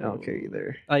 so. I don't care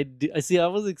either. I see. It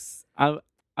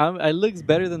looks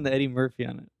better than the Eddie Murphy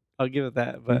on it. I'll give it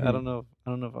that, but I don't know. I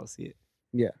don't know if I'll see it.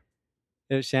 Yeah.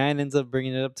 If Shan ends up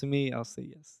bringing it up to me, I'll say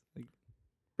yes. Like,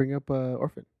 bring up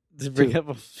Orphan. Just bring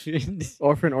up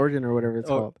Orphan Origin or whatever it's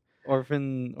called.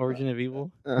 Orphan Origin of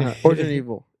Evil. Origin of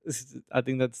Evil. I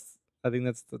think that's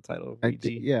the title. I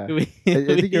think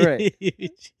you're right.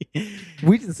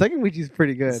 The second Ouija is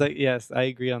pretty good. Yes, I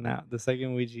agree on that. The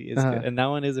second Ouija is good, and that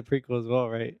one is a prequel as well,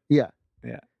 right? Yeah.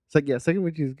 Yeah. It's like, second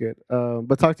Ouija is good.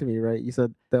 But Talk to Me, right? You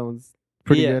said that one's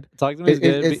pretty good. Talk to Me is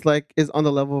good. It's on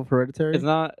the level of Hereditary. It's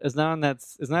not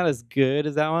as good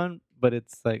as that one, but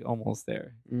it's like almost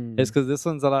there. It's because this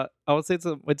one's a lot. I would say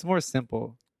it's more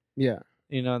simple. Yeah.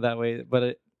 You know, that way, but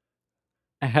it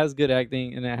has good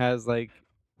acting, and it has like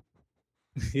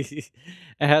it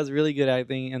has really good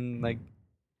acting, and like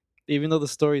even though the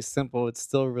story is simple, it's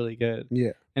still really good.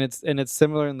 Yeah. And it's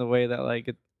similar in the way that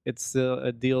like it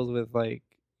still deals with like,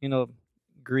 you know,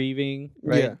 grieving,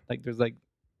 right? Yeah. Like there's like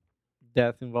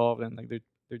death involved, and like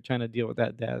they're trying to deal with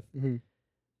that death. Mm-hmm.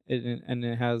 And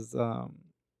it has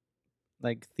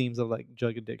like themes of like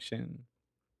drug addiction.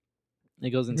 It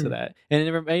goes into that, and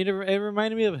it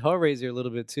reminded me of Hellraiser a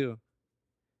little bit too.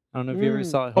 I don't know if you ever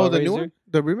saw Hellraiser. Oh, the new one,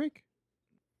 the remake.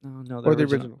 No, the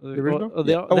original. The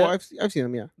original. I've seen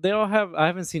them. Yeah, they all have. I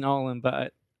haven't seen all of them,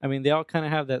 but I mean, they all kind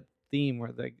of have that theme where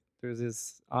like there's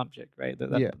this object, right?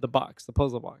 The box, the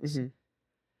puzzle box,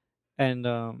 and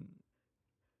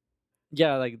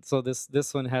yeah, like so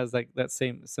this one has like that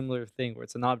same similar thing where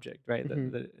it's an object, right?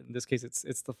 In this case,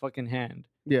 it's the fucking hand.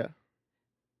 Yeah.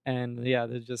 And yeah,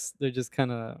 they're just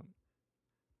kind of,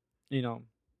 you know,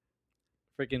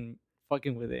 freaking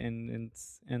fucking with it, and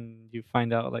you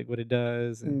find out like what it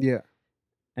does, and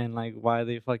and like why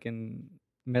they fucking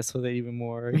mess with it even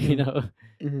more, you know.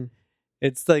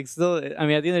 It's like still, I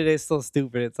mean, at the end of the day, it's still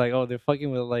stupid. It's like, oh, they're fucking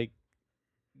with like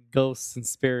ghosts and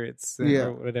spirits,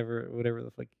 or whatever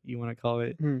the fuck you want to call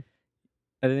it.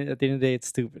 At the end of the day, it's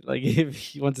stupid. Like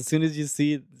as soon as you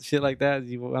see shit like that,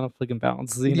 you want to fucking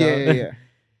bounce, you know. Yeah.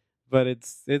 But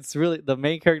it's really, the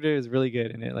main character is really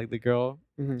good in it. Like the girl,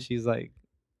 she's like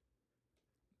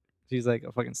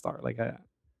a fucking star. Like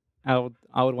I would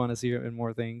want to see her in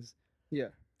more things. Yeah.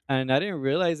 And I didn't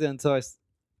realize it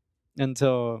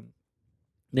until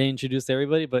they introduced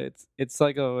everybody. But it's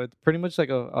pretty much like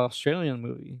a Australian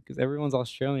movie because everyone's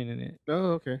Australian in it.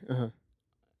 Oh, okay.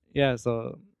 Yeah.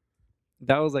 So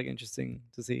that was like interesting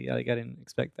to see. Like I didn't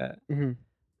expect that.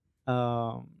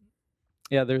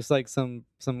 Yeah, there's like some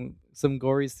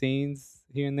gory scenes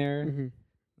here and there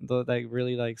that like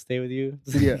really like stay with you.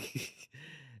 Yeah.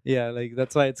 Yeah, like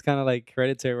that's why it's kind of like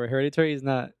Hereditary, where Hereditary is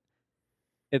not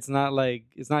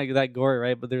that gory,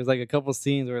 right? But there's like a couple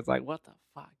scenes where it's like, what the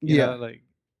fuck? You know, like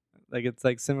it's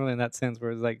like similar in that sense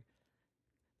where it's like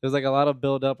there's like a lot of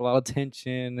build up, a lot of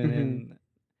tension, and then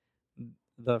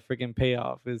the freaking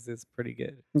payoff is pretty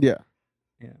good. Yeah.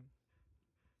 Yeah.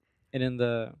 And then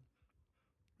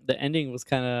the ending was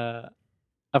kind of,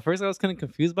 at first I was kind of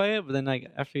confused by it, but then like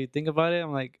after you think about it,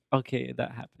 I'm like, okay, that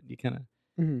happened. You kind of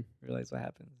realize what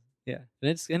happened. Yeah,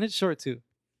 and it's short too.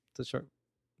 It's a short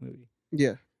movie.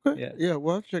 Yeah. Yeah.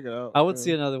 We'll have to check it out. I would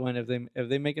see another one if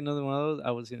they make another one of those. I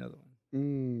would see another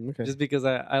one. Okay. Just because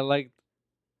I liked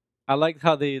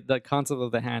how the concept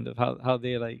of the hand, of how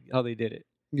they did it.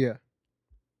 Yeah.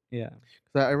 Yeah.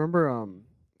 I remember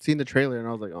seeing the trailer and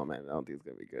I was like, oh man, I don't think it's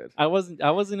gonna be good. I wasn't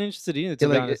interested in it, to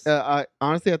be honest. I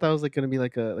honestly, I thought it was like gonna be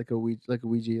like a Ouija,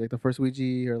 like the first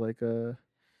Ouija, or like a.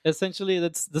 Essentially,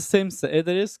 that's the same.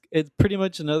 It's pretty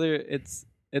much another. It's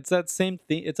that same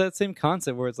thing. It's that same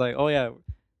concept where it's like, oh yeah,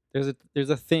 there's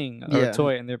a thing or a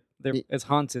toy, and they're it's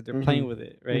haunted. They're playing with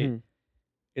it, right?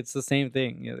 it's the same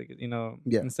thing.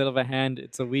 Instead of a hand,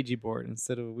 it's a Ouija board.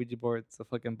 Instead of a Ouija board, it's a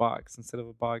fucking box. Instead of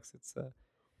a box, it's a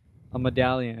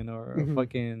medallion or a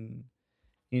fucking,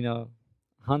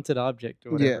 haunted object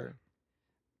or whatever. Yeah.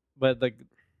 But like,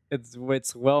 it's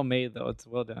well made though. It's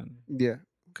well done. Yeah.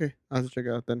 Okay, I'll have to check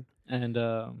it out then. And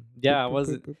yeah,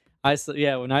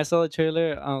 when I saw the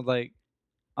trailer, I was like,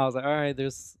 all right,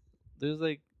 there's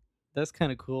like, that's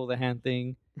kind of cool, the hand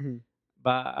thing. But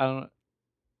I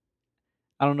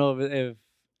don't know if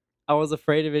I was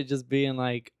afraid of it just being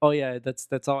like, oh yeah,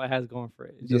 that's all it has going for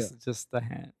it. Just the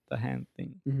hand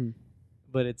thing.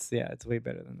 But it's way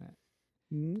better than that.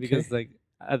 Because like,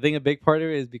 I think a big part of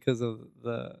it is because of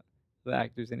the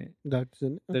actors in it.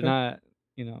 Okay. They're not,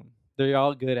 they're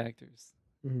all good actors.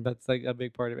 That's like a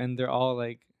big part of it. And they're all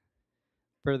like,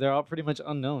 they're all pretty much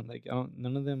unknown. Like,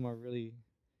 none of them are really,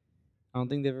 I don't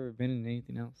think they've ever been in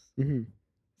anything else.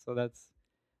 So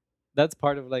that's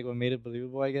part of like what made it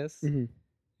believable, I guess.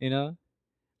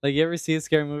 Like, you ever see a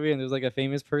scary movie and there's like a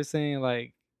famous person and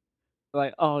like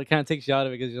oh, it kind of takes you out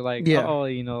of it because you're like, oh,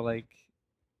 like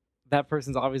that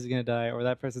person's obviously gonna die or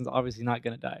that person's obviously not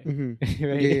gonna die.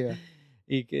 Right? Yeah.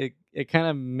 It kind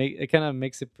of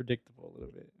makes it predictable a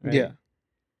little bit. Right? Yeah.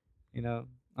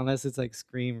 Unless it's like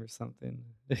Scream or something.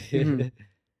 But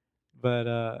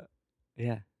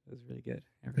yeah, it was really good.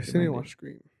 I still didn't watch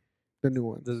Scream. The new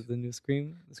ones. The new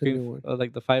Scream? The new one.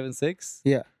 Like the 5 and 6?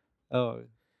 Yeah. Oh.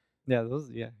 Yeah, those.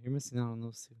 Yeah, you're missing out on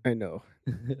those two. I know.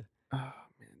 Oh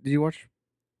man, did you watch?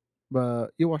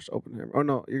 You watched Oppenheimer. Oh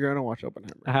no, you're gonna watch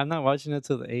Oppenheimer. I'm not watching it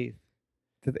till the 8th.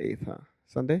 To the 8th, huh?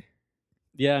 Sunday?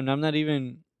 Yeah, and I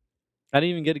didn't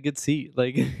even get a good seat.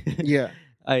 Like, yeah,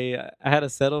 I had to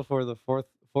settle for the fourth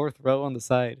row on the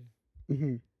side.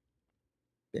 Yeah.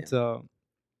 So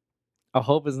I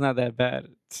hope it's not that bad.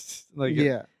 Like,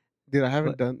 yeah, dude, I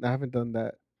haven't done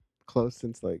that close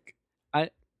since like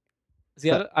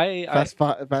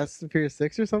Fast and Furious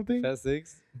 6 or something. Fast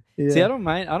 6. Yeah. See, I don't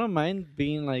mind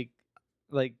being like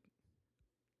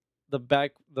the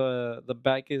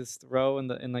backest row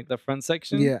in like the front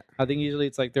section. Yeah, I think usually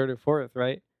it's like 3rd or 4th,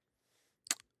 right?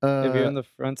 If you're in the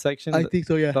front section, I think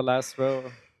so. Yeah, the last row,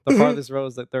 the farthest row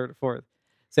is like 3rd or 4th.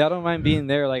 See, I don't mind being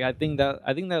there. Like, I think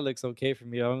that looks okay for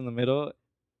me. I'm in the middle,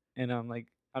 and I'm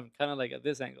kind of like at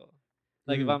this angle.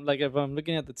 Like, if I'm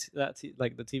looking at the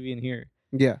TV in here,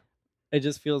 yeah, it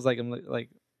just feels like I'm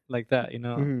like that,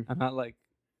 I'm not like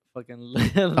fucking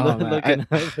looking up.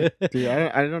 Dude,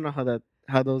 I don't know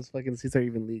how those fucking seats are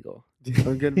even legal.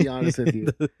 I'm gonna be honest with you,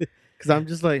 because I'm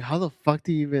just like, how the fuck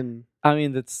do you even? I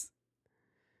mean, it's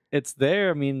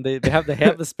there. I mean, they have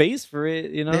the space for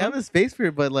it. They have the space for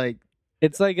it, but like,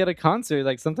 it's like at a concert.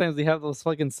 Like, sometimes they have those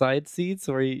fucking side seats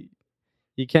where you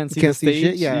can't see the stage.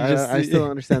 Shit? Yeah, I still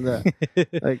understand that.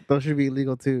 Like, those should be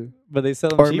illegal too. But they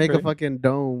sell them or cheaper. Make a fucking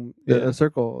dome, a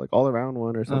circle, like all around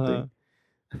one or something.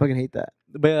 I fucking hate that.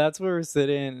 But yeah, that's where we're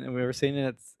sitting, and we're seeing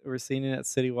it at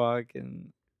City Walk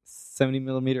and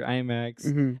 70mm IMAX,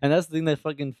 and that's the thing that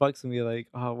fucking fucks with me. Like,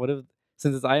 oh, what if,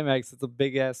 since it's IMAX, it's a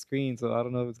big ass screen, so I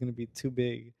don't know if it's gonna be too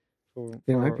big.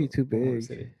 It might be too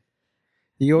big.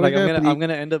 I'm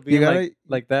gonna end up being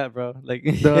like that, bro. Like,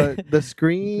 the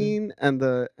screen and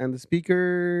the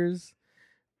speakers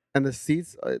and the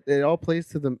seats, it all plays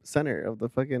to the center of the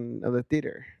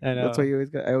theater. I know. That's why you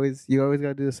always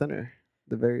gotta do the center,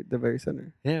 the very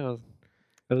center. Yeah, well,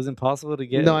 it was impossible to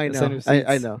get. No, I know.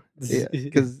 I know. Yeah,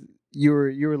 because you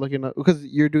were looking up, because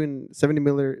you're doing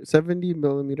 70mm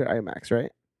IMAX,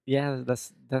 right? Yeah,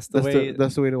 that's the way.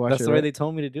 That's the way to watch it. That's the way they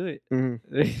told me to do it.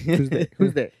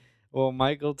 Who's they? Well,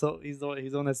 Michael he's the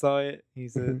one that saw it. He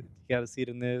said, "You got to see it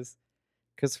in this."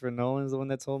 Christopher Nolan's the one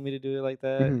that told me to do it like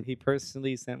that. He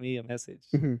personally sent me a message.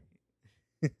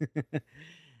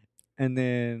 And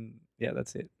then, yeah,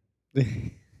 that's it.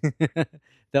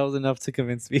 That was enough to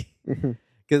convince me.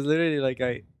 Because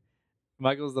literally,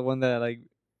 Michael's the one that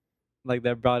like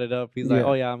that brought it up. He's like,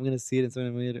 "Oh yeah, I'm gonna see it in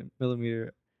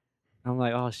 70mm." I'm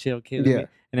like, "Oh shit, okay." And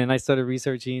then I started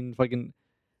researching, fucking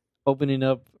opening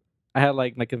up. I had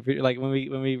like my computer, like when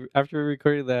we after we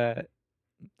recorded the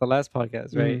last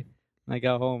podcast, right? When I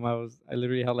got home, I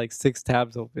literally had like 6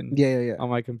 tabs open. On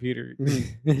my computer,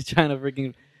 trying to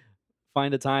freaking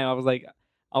find a time. I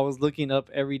was looking up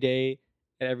every day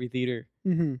at every theater,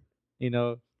 and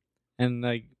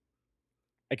like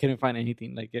I couldn't find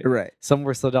anything. Like, right. Some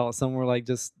were sold out. Some were like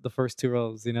just the first 2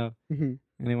 rows, And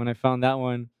then when I found that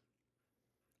one,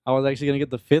 I was actually gonna get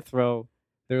the 5th row.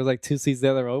 There was like 2 seats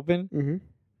there that were open.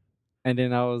 And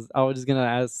then I was just gonna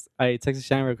ask. I texted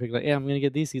Shine real quick, like, "Hey, I'm gonna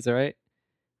get these seats, all right?"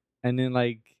 And then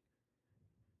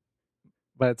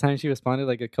by the time she responded,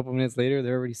 like a couple minutes later,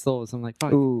 they're already sold. So I'm like,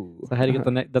 fuck. Ooh. So I had to get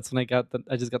the next. That's when I got the.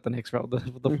 I just got the next row,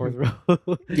 the fourth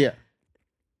row. Yeah.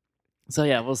 So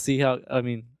yeah, we'll see how. I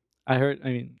mean, I heard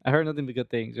nothing but good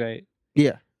things, right?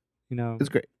 Yeah. You know, it's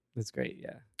great. It's great.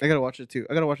 Yeah. I gotta watch it too.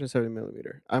 I gotta watch it in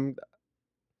 70mm.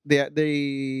 They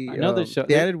I know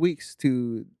they added weeks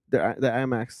to the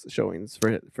IMAX showings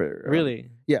for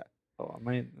really. Yeah. Oh,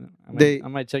 I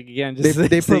might check again. Just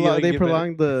they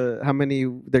prolonged the how many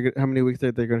weeks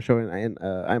they're gonna show in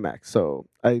IMAX. So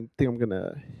I think I'm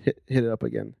gonna hit it up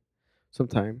again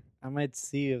sometime. I might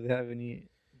see if they have any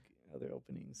other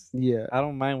openings. Yeah, I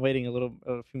don't mind waiting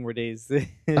a few more days.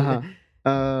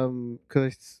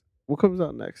 Cause what comes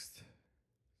out next?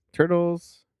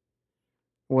 Turtles.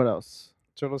 What else?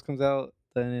 Turtles comes out,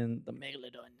 then the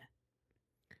Megalodon.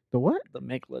 The what? The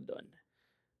Megalodon.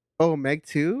 Oh, Meg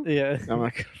 2? Yeah. I'm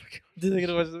not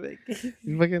gonna watch the Meg.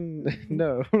 Fucking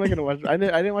no, I'm not gonna watch. I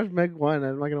didn't watch Meg 1.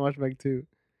 I'm not gonna watch Meg 2.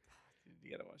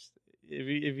 You gotta watch.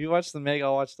 If you watch the Meg,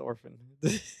 I'll watch the Orphan.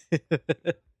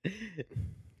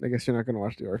 I guess you're not gonna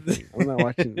watch the Orphan. I'm not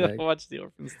watching Meg. I'll watch the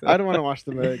Orphan still. I don't want to watch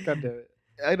the Meg. God damn it.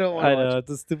 I don't want to watch. I know it's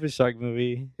a stupid shark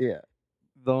movie. Yeah.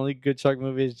 The only good shark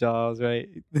movie is Jaws, right?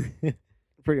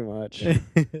 Pretty much.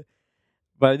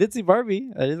 But I did see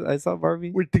Barbie. I saw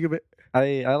Barbie. What do you think of it?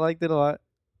 I liked it a lot.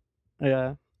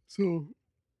 Yeah. So,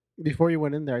 before you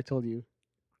went in there, I told you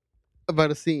about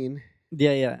a scene.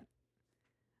 Yeah.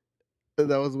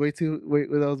 That was way too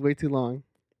long.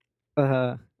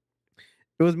 It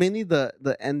was mainly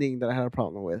the ending that I had a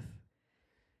problem with.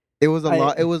 It was a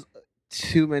lot. It was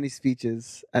too many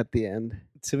speeches at the end.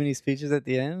 Too many speeches at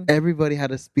the end? Everybody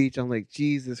had a speech. I'm like,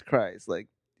 Jesus Christ. Like,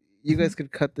 you guys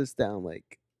could cut this down,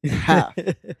 like, half.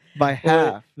 By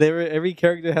half. Well, every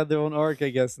character had their own arc, I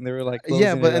guess, and they were like,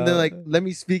 yeah, but and they're like, let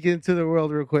me speak into the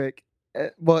world real quick.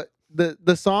 But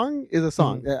the song is a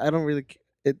song. I don't really,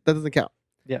 that doesn't count.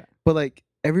 Yeah. But like,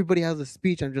 everybody has a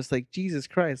speech. I'm just like, Jesus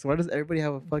Christ, why does everybody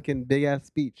have a fucking big ass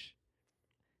speech?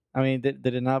 I mean, did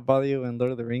it not bother you when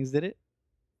Lord of the Rings did it?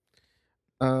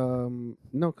 No,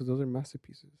 because those are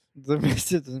masterpieces. Those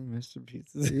are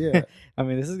masterpieces. Yeah. I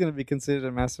mean, this is gonna be considered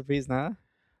a masterpiece now.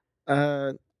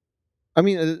 I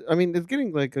mean, it's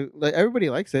getting like everybody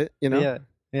likes it, you know.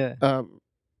 Yeah.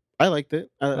 I liked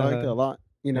it. I liked it a lot.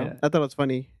 You know, I thought it was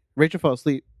funny. Rachel fell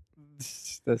asleep.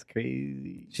 That's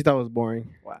crazy. She thought it was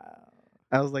boring. Wow.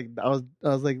 I was like,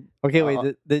 okay,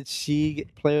 wait. Did she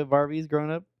play with Barbies growing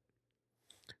up?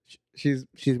 She's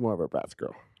more of a Bratz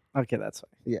girl. Okay, that's fine.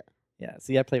 Yeah. Yeah.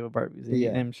 See, I play with Barbies.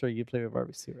 Yeah. I'm sure you play with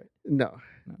Barbies too, right? No.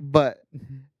 But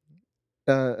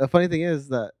a funny thing is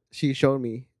that she showed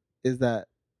me is that,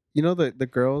 you know, the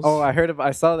girls. Oh,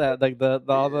 I saw that. Like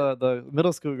all the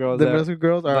middle school girls. The middle school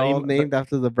girls are all named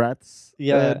after the Bratz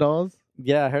dolls.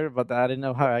 Yeah, I heard about that. I didn't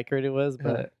know how accurate it was,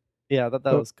 but yeah, I thought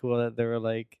that was cool that they were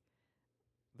like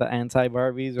the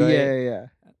anti-Barbies, right? Yeah.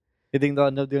 You think they'll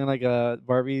end up doing like a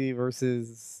Barbie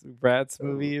versus Bratz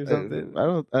movie or something? I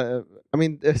don't. I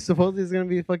mean, supposedly it's gonna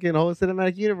be a fucking whole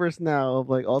cinematic universe now of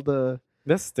like all the.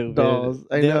 That's stupid. Dolls.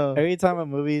 I know. Every time a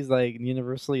movie's like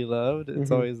universally loved,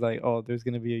 it's always like, oh, there's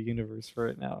gonna be a universe for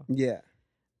it now. Yeah.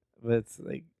 But it's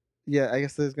like. Yeah, I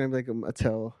guess there's gonna be like a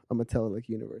Mattel like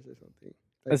universe or something.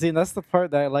 I see. That's the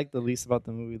part that I like the least about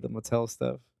the movie, the Mattel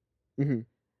stuff. Mm-hmm.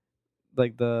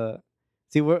 Like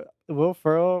Will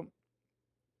Ferrell.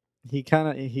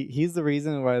 He's the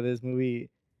reason why this movie.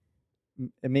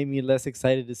 It made me less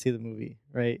excited to see the movie,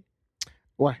 right?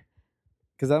 Why?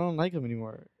 Because I don't like him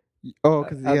anymore. Oh,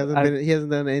 because he hasn't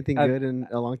done anything good in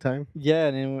a long time. Yeah,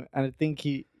 and I think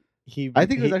he. I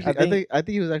think he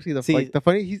was actually the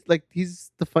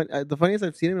funniest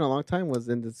I've seen him in a long time was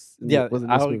in this.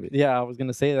 Movie. Yeah, I was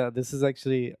gonna say that this is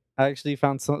actually I actually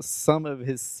found some of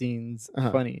his scenes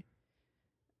funny,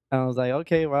 and I was like,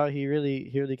 okay, wow, he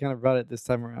really kind of brought it this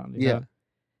time around. You know?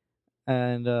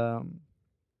 And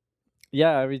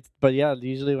but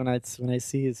usually when I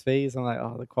see his face, I'm like,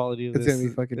 oh, the quality of it's this gonna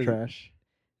be fucking trash.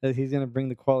 He's gonna bring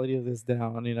the quality of this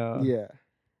down, you know. Yeah.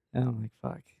 And I'm like,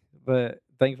 fuck. But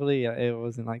thankfully, it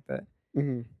wasn't like that.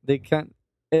 Mm-hmm. They can't.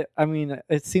 I mean,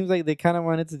 it seems like they kind of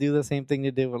wanted to do the same thing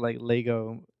they did with like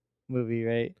Lego Movie,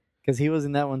 right? Because he was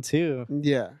in that one too.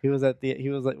 Yeah. He was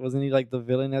wasn't he like the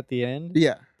villain at the end?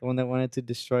 Yeah. The one that wanted to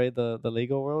destroy the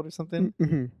Lego world or something.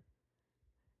 Mm-hmm.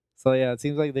 So yeah, it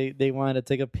seems like they wanted to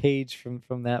take a page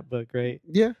from that book, right?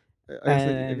 Yeah.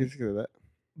 I can see that.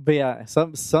 But yeah,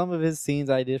 some of his scenes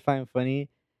I did find funny,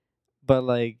 but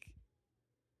like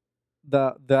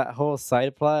that whole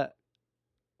side plot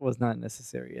was not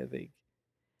necessary, I think.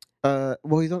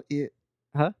 Well, he's on it.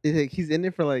 Huh? He's in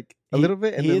it for like a little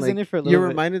bit, and he then is like, in it for a little you're bit.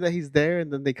 reminded that he's there,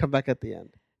 and then they come back at the end.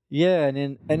 Yeah,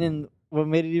 and then what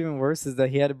made it even worse is that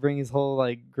he had to bring his whole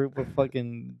like group of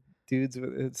fucking dudes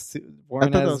with I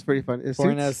thought that was pretty fun.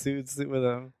 Foreign ass suits with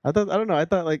him. I don't know. I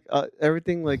thought like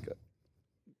everything like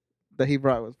that he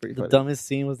brought was pretty funny. The dumbest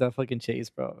scene was that fucking chase,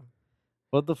 bro.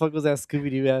 What the fuck was that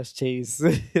Scooby-Doo ass chase?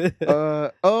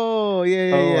 Oh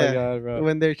yeah. Oh my god, bro.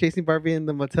 When they're chasing Barbie in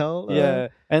the motel. Yeah,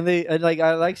 and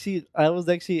I was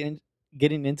actually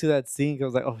getting into that scene because I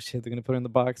was like, oh shit, they're gonna put her in the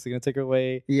box, they're gonna take her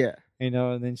away. Yeah. And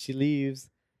then she leaves.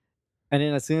 And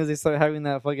then as soon as they start having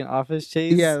that fucking office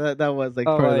chase, yeah, that was like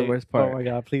part of the worst part. Oh my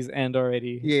god, please end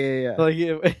already. Yeah. Like,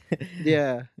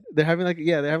 yeah, they're having like a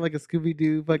Scooby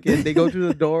Doo fucking. They go through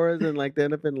the doors and like they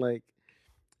end up in like.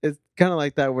 It's kind of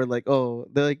like that where like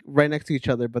they're like right next to each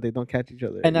other but they don't catch each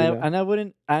other. And I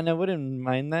wouldn't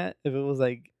mind that if it was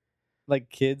like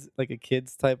kids, like a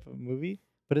kids type of movie,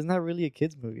 but it's not really a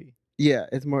kids movie. Yeah,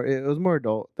 it was more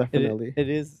adult, definitely. It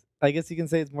is. I guess you can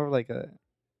say it's more like a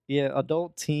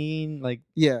adult teen, like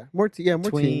more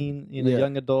tween, teen,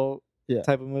 young adult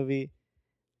type of movie.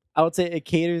 I would say it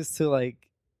caters to like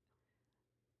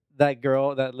that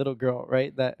little girl,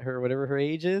 right? That whatever her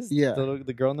age is. Yeah.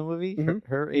 The girl in the movie,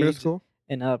 her age middle school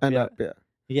and up.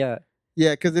 Yeah.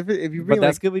 Yeah, because if you bring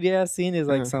that Scooby-Doo ass scene is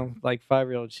like some like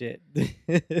 5-year-old shit.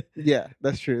 Yeah,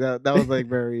 that's true. That was like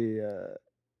very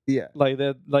like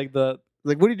that, like the.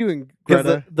 Like, what are you doing,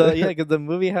 Greta? Because the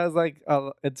movie has like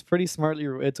it's pretty smartly,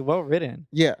 it's well written.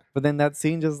 Yeah, but then that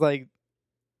scene just like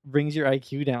brings your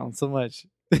IQ down so much.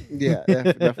 Yeah,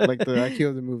 definitely. Like the IQ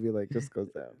of the movie like just goes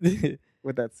down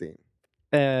with that scene.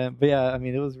 But yeah, I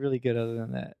mean, it was really good. Other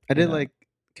than that, I did like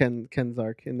Ken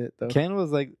Zark in it though. Ken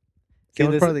was like. Ken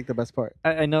was probably like the best part.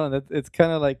 I know that it's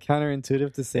kind of like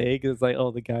counterintuitive to say because it's like, oh,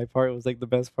 the guy part was like the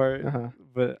best part,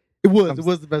 but. It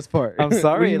was the best part. I'm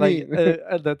sorry, like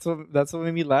that's what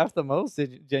made me laugh the most,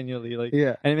 genuinely. Like,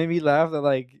 yeah, and it made me laugh that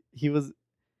like he was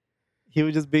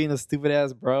just being a stupid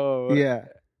ass bro. Yeah,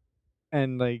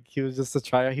 and like he was just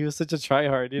he was such a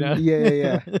tryhard, you know.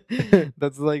 Yeah.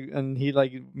 That's like, and he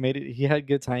like made it. He had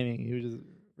good timing. He was just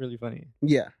really funny.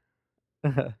 Yeah,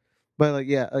 but like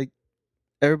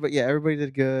everybody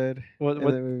did good. What in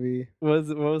the movie? What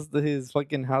was his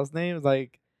fucking house name?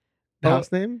 Like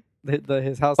house name?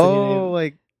 His house.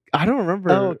 Like I don't remember.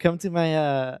 Oh, come to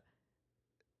my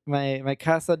my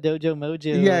Casa Dojo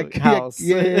Mojo house.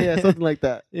 Yeah, something like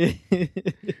that. It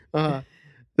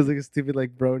was like a stupid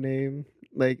like bro name.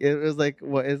 Like it was like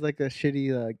it's like a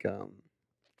shitty like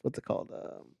what's it called,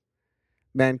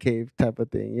 man cave type of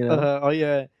thing, you know? Oh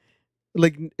yeah.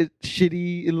 Like it's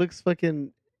shitty. It looks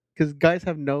fucking because guys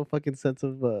have no fucking sense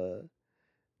of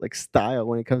like style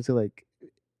when it comes to like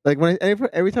when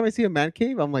every time I see a man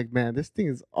cave, I'm like, man, this thing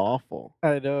is awful.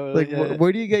 I know. Like,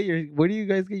 where do you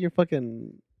guys get your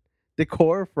fucking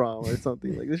decor from or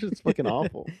something? Like, this is fucking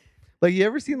awful. Like, you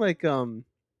ever seen like I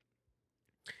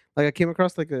came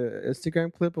across like a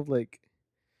Instagram clip of like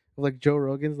Joe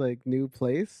Rogan's like new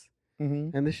place,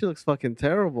 and this shit looks fucking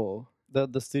terrible.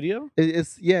 The studio?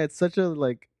 It's such a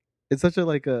like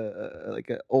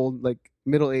a old like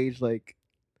middle aged like.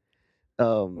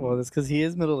 Well, that's because he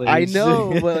is middle aged. I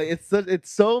know, but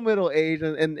it's so middle aged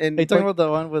and. Are you talking about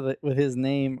the one with his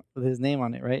name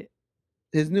on it, right?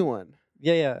 His new one.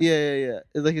 Yeah. It's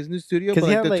like his new studio, but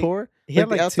like the tour. He had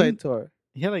like the outside tour.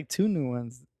 He had like 2 new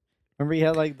ones. Remember, he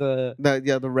had like the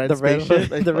red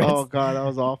spaceship. Oh god, that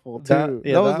was awful too.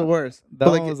 That was the worst. That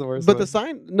one was the worst. But the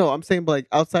sign, no, I'm saying, but like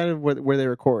outside of where they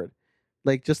record.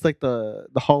 Like just like the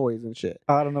hallways and shit.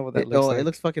 I don't know what that looks like. It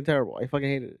looks fucking terrible. I fucking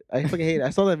hate it.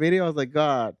 I saw that video. I was like,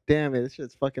 God damn it, this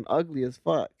shit's fucking ugly as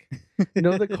fuck.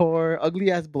 No decor, ugly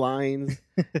ass blinds.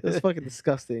 It's fucking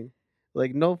disgusting.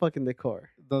 Like no fucking decor.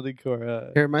 No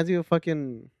decor. It reminds me of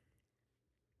fucking.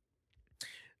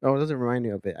 Oh, it doesn't remind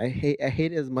me of it. I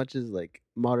hate it as much as like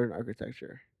modern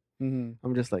architecture.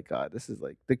 I'm just like, God, this is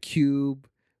like the cube,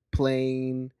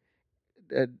 plain.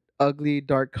 Ugly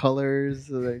dark colors,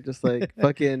 just like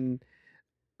fucking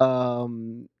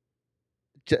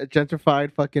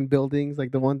gentrified fucking buildings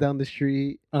like the one down the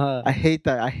street. I hate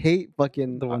that. I hate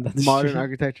fucking the one down the modern street.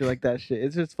 Architecture like that shit.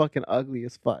 It's just fucking ugly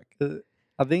as fuck.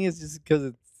 I think it's just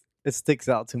because it sticks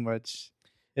out too much.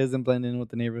 It doesn't blend in with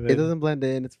the neighborhood. It doesn't blend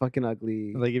in. It's fucking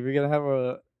ugly. Like if you're gonna have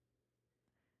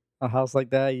a house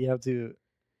like that, you have to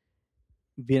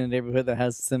be in a neighborhood that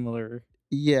has similar.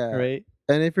 Yeah. Right.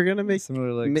 And if you're gonna make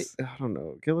similar looks, I don't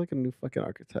know, get like a new fucking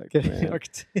architect.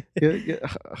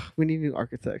 We need new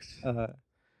architects. But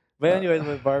anyways,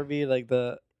 with Barbie, like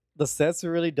the sets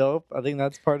are really dope. I think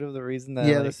that's part of the reason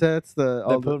that the sets,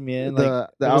 that put me in. The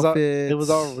outfits, it was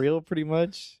all real, pretty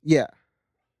much. Yeah.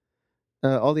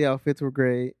 All the outfits were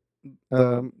great.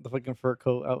 The fucking fur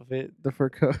coat outfit. The fur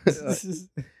coat.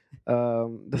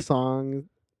 The song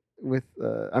with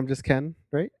I'm Just Ken,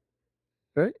 right?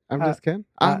 Right? I'm Just Ken.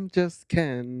 I'm Just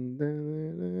Ken.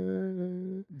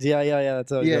 Yeah.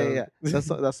 That's how it Yeah, goes. yeah.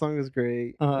 That song is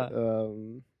great.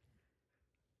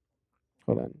 Hold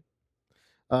on.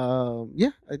 Yeah,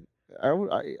 I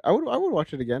would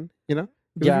watch it again. You know,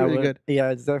 it was really good.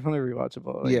 Yeah, it's definitely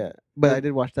rewatchable. Like, Yeah, but I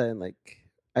did watch that in like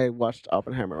I watched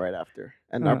Oppenheimer right after,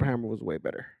 and Oppenheimer was way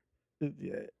better.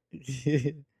 Yeah,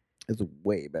 it's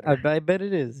way better. I bet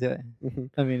it is. Yeah,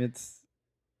 I mean it's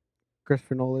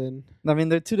Christopher Nolan. I mean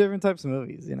they're two different types of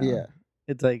movies. You know. Yeah,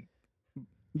 it's like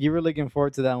you were looking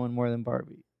forward to that one more than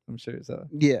Barbie. I'm sure so.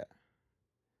 Yeah.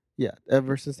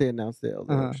 Ever since they announced it, I was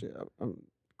like, oh shit,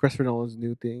 Christopher Nolan's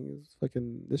new thing is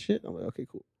fucking this shit. I'm like, okay,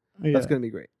 cool. Yeah. That's gonna be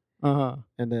great.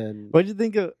 And then, what did you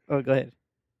think of? Oh, go ahead.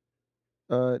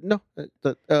 No,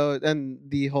 and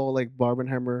the whole like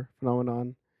Barbenheimer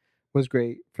phenomenon was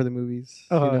great for the movies.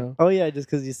 You know? Oh yeah, just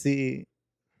because you see,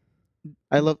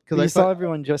 I love because I saw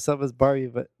everyone dressed up as Barbie,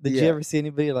 but did you ever see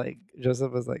anybody like dressed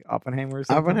up as like Oppenheimer or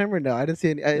something? Oppenheimer? No, I didn't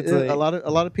see any. Like, a lot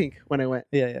of pink when I went.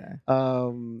 Yeah.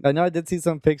 I know I did see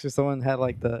some pictures. Someone had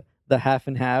like the half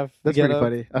and half. That's pretty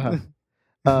funny.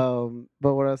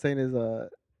 But what I was saying is,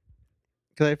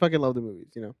 because I fucking love the movies,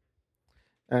 you know,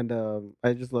 and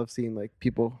I just love seeing like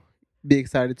people be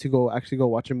excited to go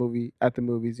watch a movie at the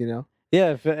movies, you know.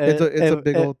 Yeah, it's a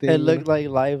big old thing. It looked like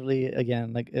lively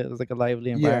again, like it was like a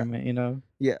lively environment, you know.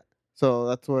 Yeah, so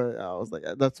that's what I was like.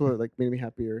 That's what like made me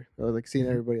happier. I was like seeing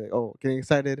everybody like getting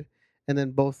excited, and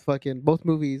then both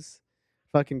movies,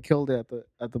 fucking killed it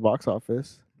at the box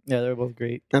office. Yeah, they're both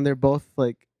great, and they're both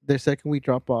like their second week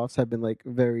drop offs have been like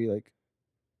very like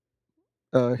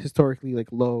historically like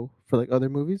low for like other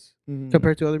movies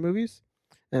compared to other movies,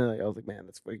 and like I was like, man,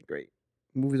 that's fucking great.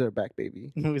 Movies are back,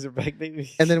 baby. Movies are back,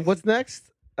 baby. And then what's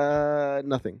next?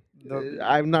 Nothing.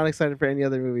 I'm not excited for any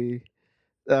other movie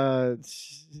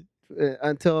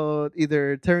until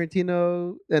either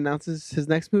Tarantino announces his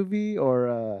next movie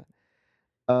or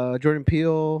Jordan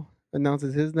Peele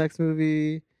announces his next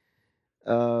movie.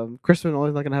 Christopher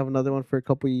Nolan's not gonna have another one for a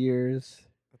couple of years.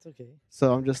 That's okay.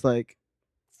 So I'm just like,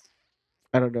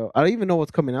 I don't know. I don't even know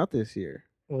what's coming out this year.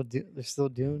 Well, there's still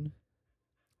Dune.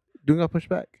 Dune got pushed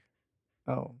back.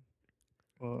 Oh,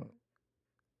 well,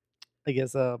 I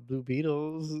guess Blue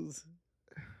Beetles.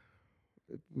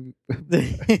 Dude, I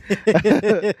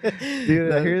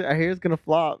hear it's gonna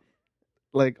flop.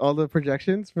 Like all the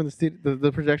projections from the studio,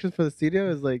 the projections for the studio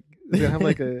is like it's gonna have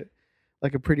like a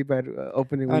pretty bad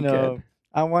opening weekend. I know.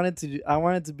 I want it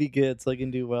to be good so I can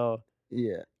do well.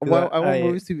 Yeah. Well, I want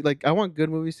movies to like. I want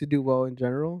good movies to do well in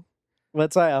general.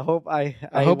 That's why I hope I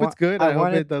hope it's good. I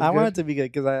hope it does. I want it to be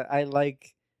good because I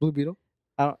like Blue Beetle.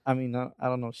 I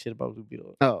don't know shit about Blue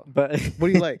Beetle. Oh, but what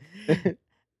do you like?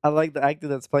 I like the actor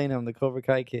that's playing him, the Cobra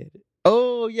Kai kid.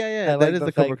 Oh yeah, that is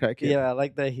the Cobra Kai kid. Yeah, I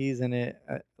like that he's in it.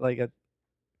 I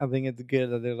think it's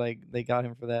good that they got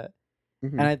him for that,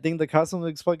 and I think the costume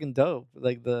looks fucking dope.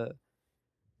 Like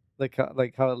like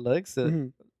how it looks,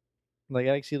 like it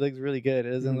actually looks really good.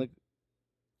 It doesn't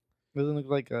look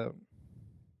like a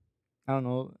I don't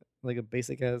know, like a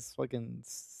basic ass fucking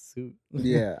suit.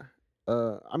 Yeah.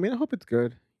 I mean, I hope it's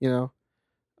good. You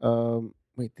know.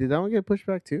 Wait, did that one get pushed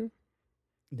back too?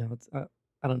 No, it's I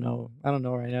don't know. I don't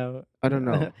know right now. I don't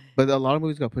know, but a lot of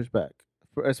movies got pushed back,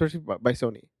 especially by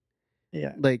Sony.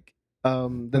 Yeah. Like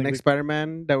the next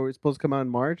Spider-Man that was supposed to come out in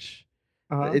March,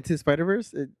 it's his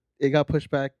Spider-Verse. It got pushed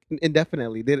back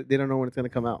indefinitely. They don't know when it's gonna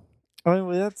come out. I mean,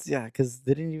 well, that's because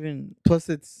they didn't even. Plus,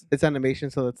 it's animation,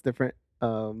 so that's different.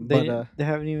 They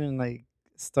haven't even like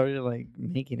started like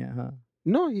making it, huh?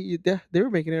 No, they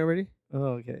were making it already.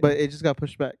 Oh, okay. But it just got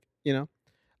pushed back. You know,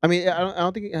 I mean, I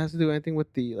don't think it has to do anything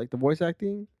with the voice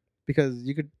acting because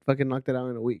you could fucking knock that out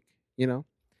in a week. You know,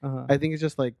 I think it's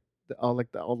just like all the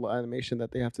animation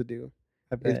that they have to do.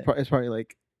 I bet. It's probably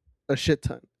like a shit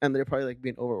ton, and they're probably like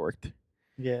being overworked.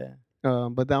 Yeah.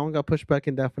 But that one got pushed back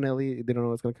indefinitely. They don't know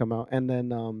what's gonna come out. And then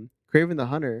Kraven the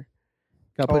Hunter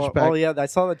got pushed back. Oh yeah, I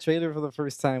saw the trailer for the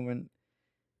first time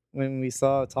when we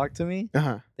saw Talk to Me.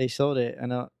 They showed it,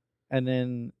 and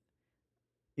then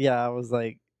I was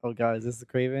like, oh god, is this the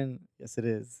Kraven? Yes, it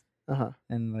is.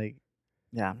 And like,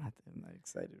 yeah, I'm not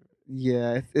excited.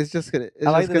 Yeah, it's just gonna. I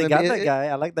like that they got that guy.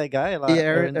 I like that guy a lot. Yeah,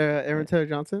 Aaron Taylor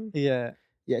Johnson. Yeah,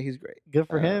 he's great. Good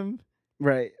for him.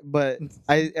 Right, but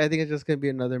I think it's just gonna be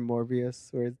another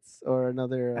Morbius or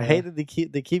another. I hate that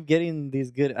they keep getting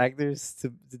these good actors to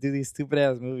do these stupid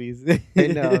ass movies. I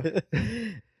know.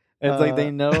 It's like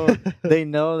they know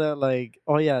that like,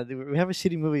 oh yeah, we have a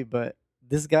shitty movie, but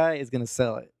this guy is gonna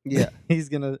sell it. Yeah, he's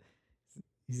gonna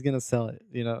sell it.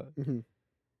 You know.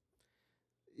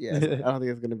 Yeah, I don't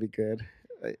think it's gonna be good.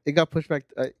 It got pushed back.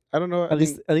 I don't know. At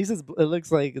least it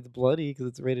looks like it's bloody because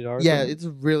it's rated R. Yeah, it's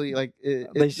really like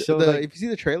they showed like, if you see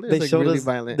the trailer, it's like really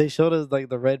violent. They showed us like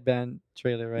the Red Band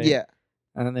trailer, right? Yeah,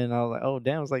 and then I was like, oh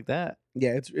damn, it's like that.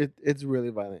 Yeah, it's really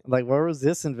violent. Like, where was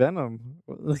this in Venom?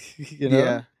 You know?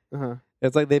 Yeah. Uh-huh.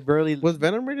 It's like they barely was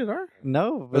Venom rated R?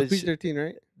 No, but it's PG-13,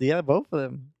 right? Yeah, both of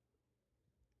them.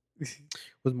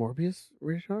 Was Morbius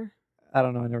rated R? I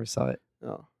don't know. I never saw it.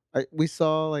 Oh, we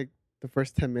saw like the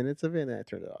first 10 minutes of it, and then I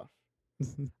turned it off.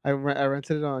 I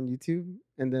rented it on YouTube,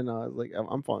 and then I was like,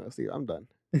 I'm falling asleep. I'm done.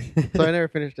 So I never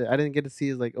finished it. I didn't get to see.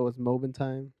 It's like, oh, it's Mobin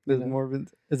time. There's Morbin.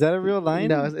 Is that a real line?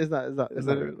 No, it's not. Is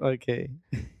that okay?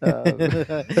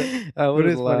 I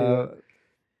would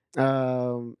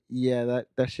funny. Yeah,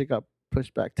 that shit got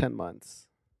pushed back 10 months.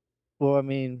 Well, I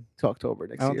mean, to October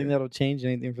next year. I don't think that'll change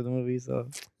anything for the movie. So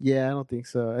yeah, I don't think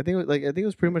so. I think it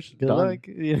was pretty much good done. luck.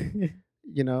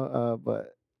 You know,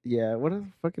 but yeah, what a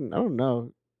fucking I don't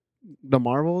know. The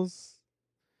Marvels.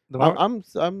 I'm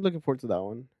looking forward to that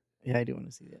one. Yeah, I do want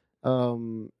to see it.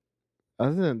 Other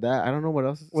than that, I don't know what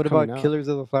else. What about Killers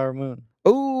of the Flower Moon?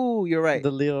 Oh, you're right. The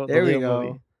Leo. There we go.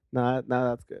 Movie. Nah,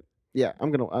 that's good. Yeah,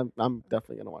 I'm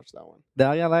definitely gonna watch that one.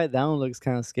 That one looks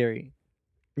kind of scary.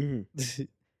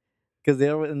 Because they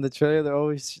in the trailer they're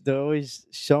always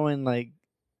showing like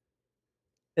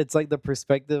it's like the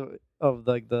perspective of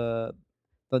like the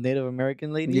Native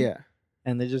American lady. Yeah.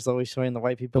 And they're just always showing the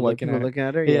white people looking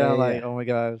at her. Yeah, like, oh my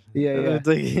god. Yeah.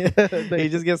 He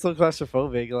just gets so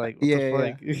claustrophobic. Like, what the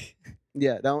fuck?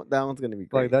 Yeah, that one's gonna be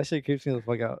great. Like that shit creeps me the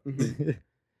fuck out.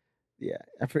 Yeah,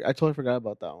 I totally forgot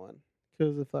about that one.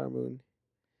 Killers of the Flower Moon.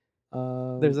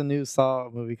 There's a new Saw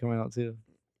movie coming out too.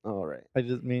 All right.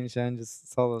 Me and Shan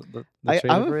just saw the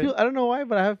trailer for it. I don't know why,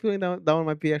 but I have a feeling that one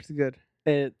might be actually good.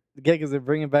 Yeah, because they're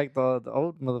bringing back the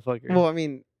old motherfucker. Well, I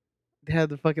mean, they had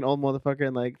the fucking old motherfucker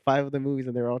in like 5 of the movies,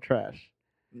 and they're all trash.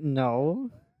 No.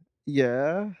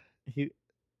 Yeah.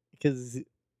 Because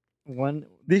one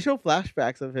they show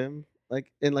flashbacks of him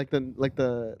like in like 3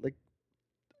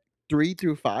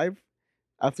 through 5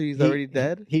 after he's already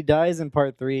dead. He dies in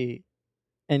part 3,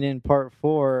 and in part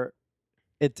 4.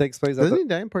 It takes place. Doesn't he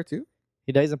die in part 2?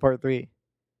 He dies in part 3.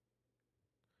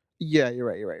 Yeah, you're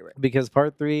right. Because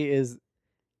part 3 is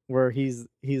where he's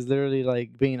literally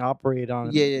like being operated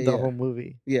on the whole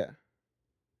movie. Yeah.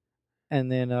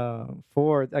 And then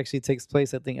 4 actually takes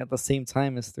place, I think, at the same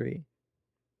time as 3.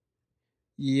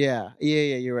 Yeah.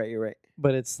 You're right.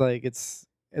 But it's like it's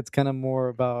kind of more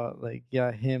about like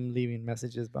him leaving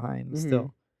messages behind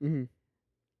still. Mm-hmm.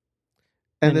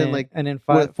 And then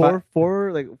 5, 4, 5,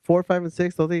 and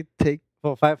 6. Don't they take?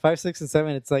 Well, 5, 6, and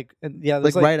 7. It's like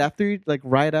right after,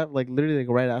 literally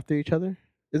right after each other,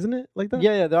 isn't it? Like that?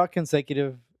 Yeah, they're all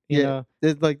consecutive. You know,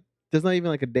 there's not even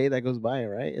like a day that goes by,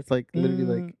 right? It's like literally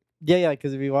like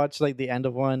because if you watch like the end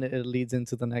of one, it leads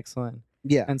into the next one.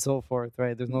 Yeah, and so forth.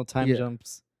 Right? There's no time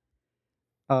jumps.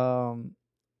 But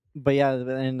yeah,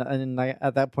 and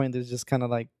at that point, there's just kind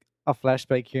of like a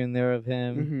flashback here and there of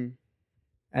him. Mm-hmm.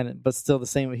 But still the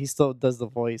same. He still does the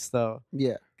voice though.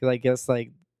 Yeah. Because I guess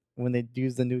like when they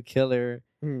use the new killer,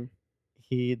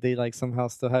 they like somehow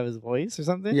still have his voice or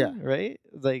something. Yeah. Right.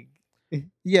 Like.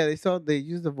 Yeah, they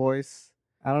use the voice.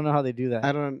 I don't know how they do that.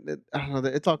 I don't know.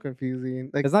 It's all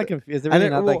confusing. Like it's not confusing. It's really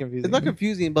not that confusing. It's not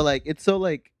confusing, but like it's so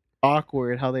like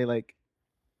awkward how they like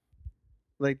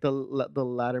the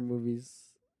latter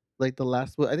movies, like the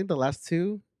last. I think the last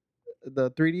 2,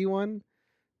 the 3D one,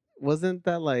 wasn't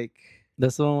that like.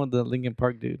 That's the one with the Linkin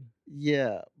Park dude.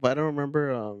 Yeah, but I don't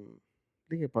remember.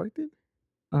 Linkin Park dude.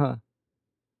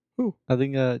 Who? I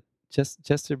think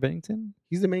Chester Bennington.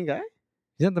 He's the main guy.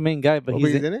 He's not the main guy, but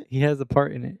he's in it. He has a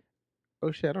part in it.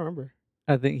 Oh shit! I don't remember.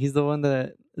 I think he's the one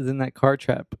that is in that car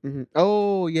trap. Mm-hmm.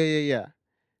 Oh yeah.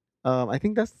 I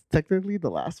think that's technically the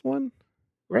last one,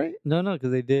 right? No,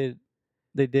 because they did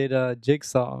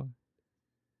Jigsaw.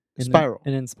 Spiral.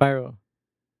 And then Spiral.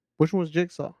 Which one was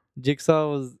Jigsaw?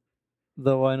 Jigsaw was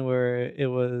the one where it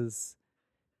was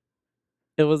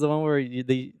the one where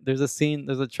there's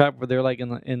a trap where they're like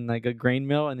in like a grain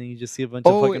mill, and then you just see a bunch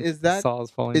of fucking saws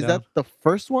falling down. Is that the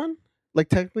first one? Like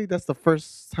technically that's the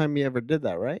first time he ever did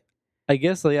that, right? I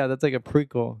guess so. Yeah, that's like a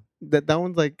prequel. That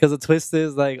one's like because the twist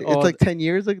is like it's like 10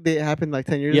 years. Like it happened like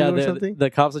 10 years ago or something. The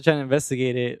cops are trying to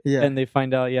investigate it. Yeah, and they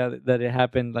find out that it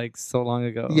happened like so long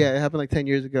ago. Yeah, it happened like 10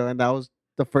 years ago, and that was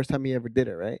the first time he ever did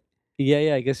it, right?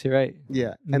 Yeah, I guess you're right.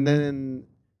 Yeah, and then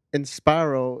in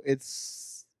Spiral, I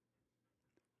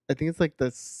think it's like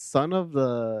the son of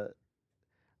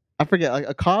I forget. Like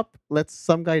a cop lets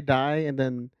some guy die, and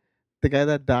then the guy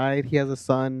that died, he has a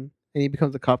son, and he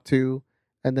becomes a cop too,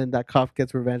 and then that cop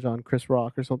gets revenge on Chris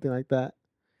Rock or something like that.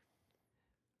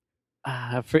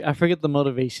 I forget the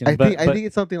motivation. I think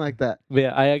it's something like that. But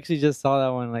yeah, I actually just saw that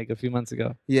one like a few months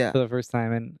ago. Yeah, for the first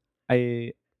time, and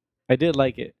I did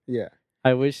like it. Yeah,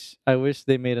 I wish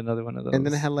they made another one of those. And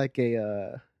then it had like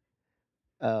a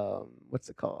what's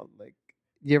it called? Like,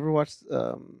 you ever watched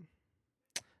not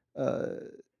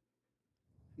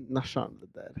Shaun of the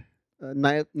Dead,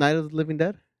 Night of the Living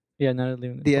Dead? Yeah, Night of the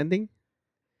Living Dead. The ending,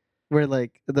 where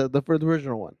like the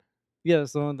original one. Yeah,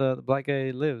 so the black guy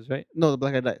lives, right? No, the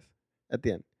black guy dies at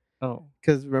the end. Oh,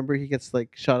 because remember he gets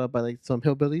like shot up by like some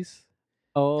hillbillies.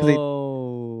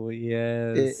 Oh,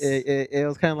 yes. It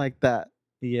was kind of like that.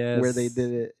 Yes, where they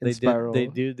did it in they Spiral. They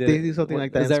do something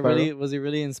like that. Is that really? Was he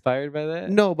really inspired by that?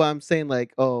 No, but I'm saying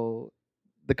like,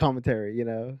 the commentary,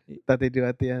 that they do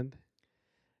at the end.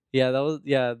 Yeah, that was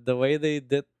the way they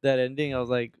did that ending. I was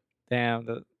like, damn.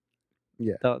 That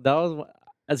was.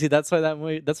 See, that's why that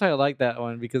movie. That's why I like that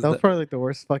one, because that was probably like the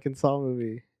worst fucking Saw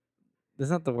movie.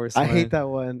 That's not the worst. I hate that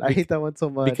one. I hate that one so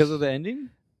much because of the ending.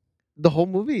 The whole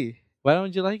movie. Why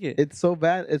don't you like it? It's so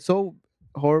bad. It's so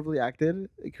horribly acted.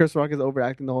 Chris Rock is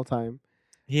overacting the whole time.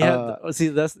 Yeah.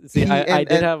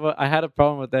 I had a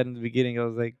problem with that in the beginning. I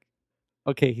was like,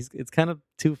 okay, it's kind of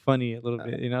too funny a little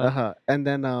bit, And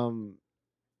then the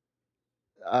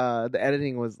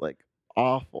editing was like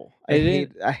awful. I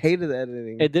hated the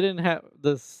editing. It didn't have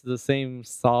the same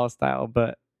Saw style,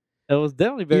 but it was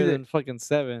definitely better than fucking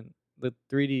 7, the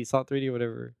 3D Saw 3D or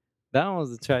whatever. That one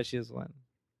was the trashiest one.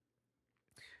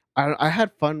 I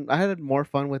had fun. I had more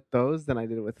fun with those than I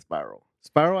did with Spiral.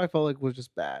 Spiral, I felt like was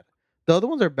just bad. The other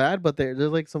ones are bad, but there's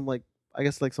like some I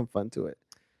guess some fun to it.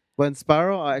 But in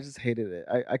Spiral, I just hated it.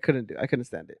 I couldn't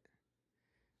stand it.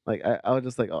 Like I was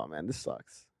just like, oh man, this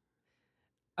sucks.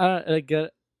 I get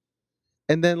it.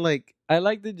 And then I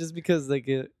liked it just because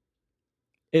it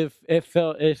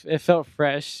felt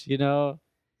fresh,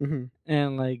 Mm-hmm.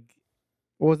 And well, it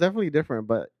was definitely different,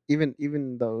 but even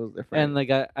though it was different,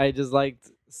 and I just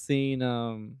liked seeing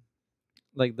the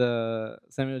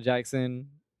Samuel Jackson,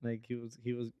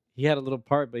 he had a little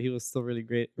part, but he was still really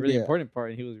great, really important part,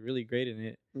 and he was really great in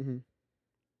it. Mm-hmm.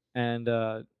 And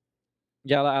I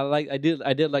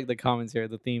did like the commentary,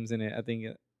 the themes in it. I think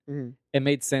it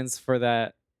made sense for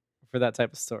that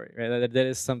type of story, right? That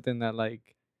is something that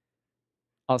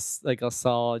a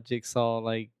Saw, Jigsaw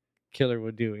killer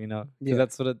would do,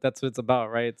 That's what it's about,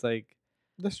 right? It's like,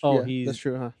 that's true. That's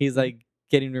true, huh? He's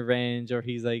getting revenge, or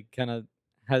he's kind of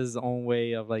has his own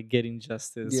way of getting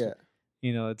justice. Yeah.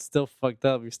 It's still fucked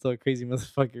up. You're still a crazy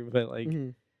motherfucker, but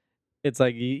it's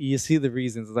like you see the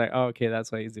reasons. It's like, oh, okay,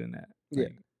 that's why he's doing that. Yeah.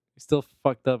 You're still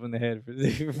fucked up in the head for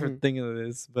thinking of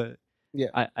this, but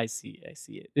yeah, I see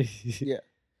it. Yeah.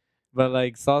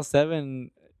 But Saw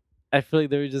 7, I feel like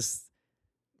they're just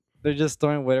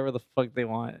throwing whatever the fuck they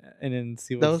want, and then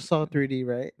see what. That was Saw 3D,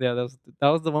 right? Yeah, that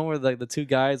was the one where the two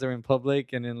guys are in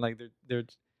public, and then they're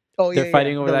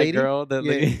fighting over that girl.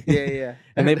 Yeah.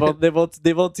 And they both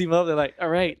team up. They're like, all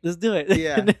right, let's do it.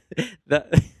 Yeah.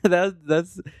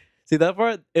 that's see that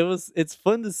part. It's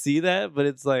fun to see that, but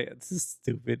it's it's just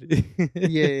stupid.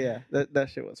 Yeah. That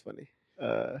shit was funny.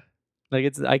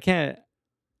 I can't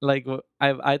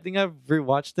I think I've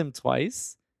rewatched them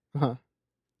twice. Uh-huh.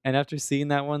 And after seeing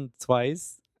that one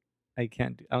twice, I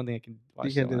don't think I can watch.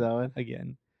 You can't do that one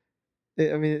again.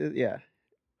 I mean, yeah.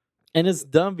 And it's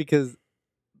dumb because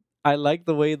I like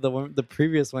the way the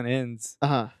previous one ends.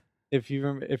 If you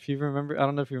remember, I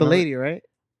don't know if you remember. The lady, right?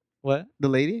 What? The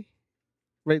lady?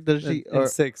 Right? Does she in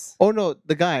 6? Oh no,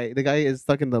 the guy is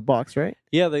stuck in the box, right?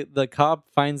 Yeah, the cop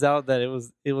finds out that it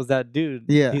was that dude.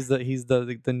 Yeah. He's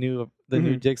the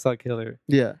new Jigsaw killer.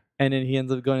 Yeah. And then he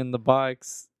ends up going in the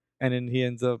box, and then he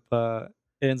ends up it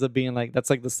ends up being that's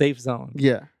the safe zone.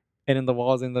 Yeah. And then the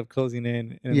walls end up closing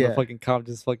in, and the fucking cop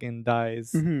just fucking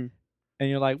dies. Mm-hmm. And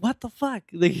you're like, what the fuck?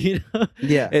 Yeah.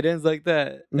 It ends like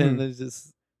that. And it's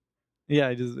just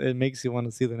it makes you want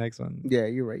to see the next one. Yeah,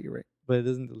 you're right. But it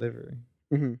doesn't deliver.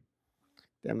 Mm-hmm.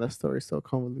 Damn, that story's so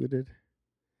convoluted.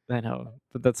 I know,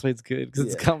 but that's why it's good, because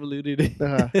it's convoluted.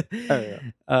 Oh, yeah.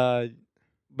 But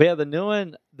yeah, the new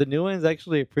one is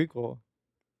actually a prequel.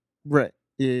 Right.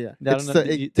 Yeah.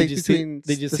 Did you see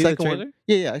the trailer? One.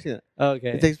 Yeah, I see that. Oh, okay.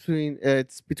 It takes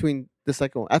between the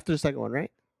second one, after the second one,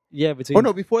 right? Yeah,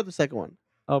 before the second one.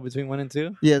 Oh, between 1 and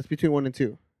 2. Yeah, it's between 1 and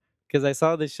 2. Because I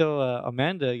saw they show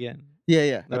Amanda again.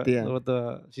 Yeah. At the end,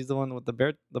 she's the one with the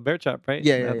bear trap, right?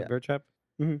 Yeah. The bear trap.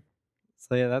 Mm-hmm.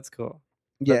 So yeah, that's cool.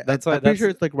 Yeah, I'm pretty sure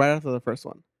it's right after the first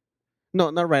one. No,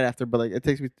 not right after, but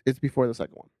it's before the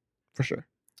second one, for sure.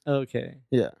 Okay.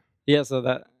 Yeah. So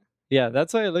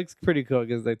that's why it looks pretty cool,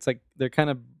 because it's they're kind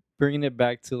of bringing it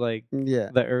back to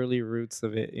the early roots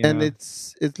of it. And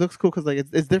it looks cool because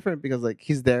it's different because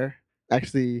he's there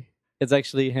actually. It's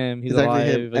actually him. He's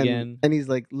alive again, and he's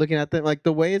like looking at them, like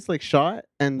the way it's like shot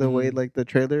and the way like the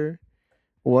trailer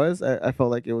was. I felt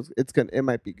like it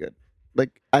might be good,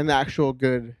 like an actual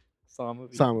good Saw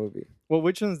movie. Well,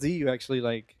 which ones do you actually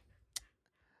like?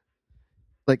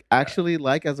 Like actually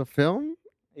like as a film?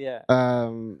 Yeah.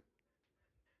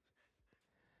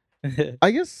 I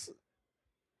guess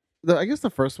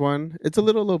the first one, it's a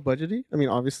little low budgety. I mean,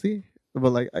 obviously,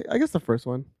 but like I guess the first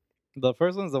one. The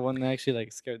first one's the one that actually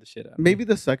like scared the shit out of me. Maybe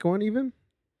the second one even,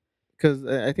 because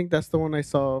I think that's the one I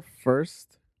saw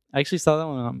first. I actually saw that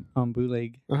one on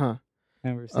bootleg. I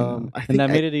never seen and that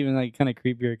made it even like kind of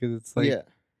creepier because it's like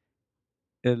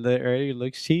it already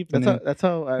looks cheap. That's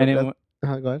how. Go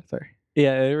ahead. Sorry.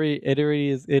 Yeah, it already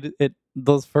is. It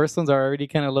those first ones are already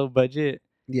kind of low budget.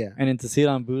 Yeah, and then to see it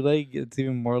on bootleg, it's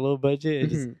even more low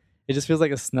budget. It just feels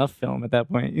like a snuff film at that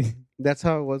point. That's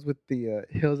how it was with the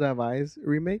Hills Have Eyes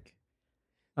remake.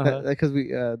 Because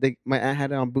my aunt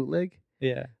had it on bootleg.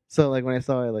 Yeah. So like when I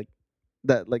saw it,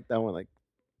 that one, like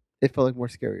it felt like more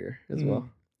scarier as well.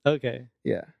 Okay.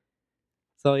 Yeah.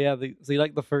 So yeah, so you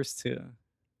like the first two?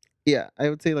 Yeah, I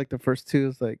would say like the first two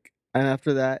is like, and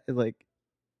after that is like,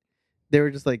 they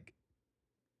were just like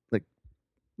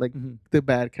the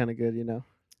bad kind of good, you know.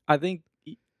 I think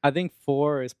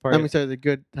 4 is part. I mean, sorry, the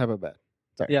good type of bad.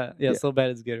 Sorry. Yeah. So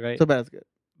bad is good, right? So bad is good.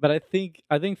 But I think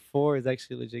 4 is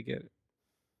actually legit good.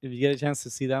 If you get a chance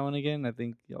to see that one again, I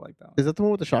think you'll like that one. Is that the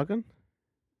one with the shotgun?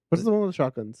 What's the one with the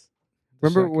shotguns?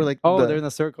 Remember, we're like they're in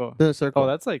the circle. They're in the circle. Oh,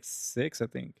 that's like 6, I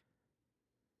think.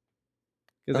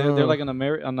 Because they're like on the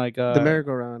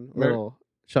merry-go-round little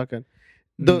shotgun.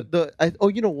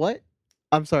 You know what?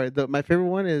 I'm sorry. My favorite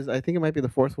one is, I think it might be the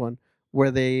fourth one,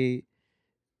 where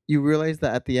you realize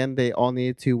that at the end they all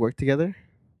needed to work together.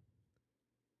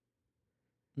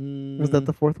 Was that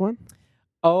the fourth one?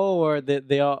 Oh, or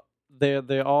they're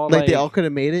all like they all could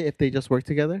have made it if they just worked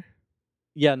together.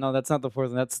 Yeah, no, that's not the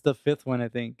fourth one. That's the fifth one, I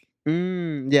think.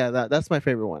 Yeah, that's my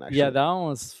favorite one actually. Yeah, that one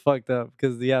was fucked up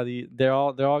because they're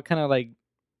all kind of like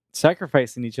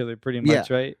sacrificing each other pretty much,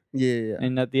 right? Yeah.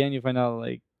 And at the end, you find out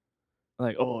like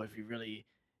oh, if you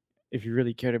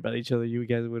really cared about each other, you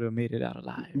guys would have made it out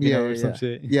alive. Or some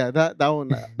shit. Yeah, that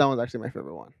one's actually my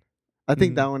favorite one. I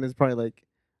think that one is probably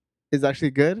is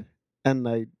actually good and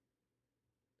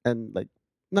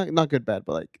not good bad,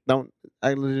 but that one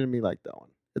I legitimately like that one.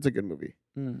 It's a good movie.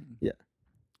 Yeah.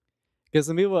 Because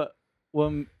to me,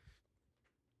 when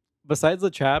besides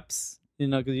the traps,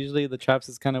 because usually the traps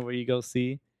is kind of what you go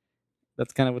see.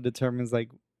 That's kind of what determines like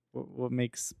what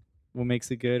makes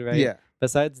it good, right? Yeah.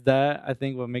 Besides that, I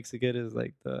think what makes it good is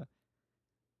like the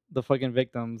fucking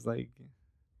victims. Like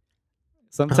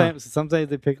sometimes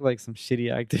they pick like some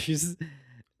shitty actors.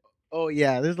 Oh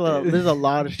yeah, there's a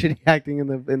lot of shitty acting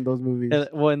in those movies.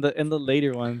 In the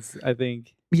later ones, I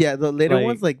think. Yeah, the later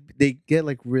ones they get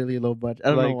really low budget. I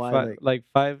don't know why. Like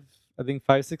 5, I think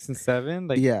 5, 6, and 7.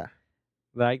 Like yeah,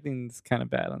 the acting's kind of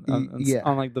bad on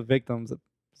like the victims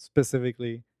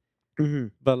specifically.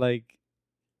 But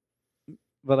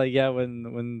yeah,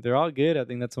 when they're all good, I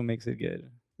think that's what makes it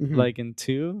good. Like in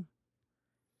 2,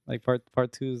 like part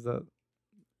 2 is the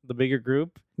bigger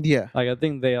group. Yeah, like I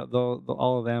think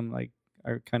all of them like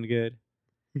are kind of good.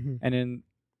 And then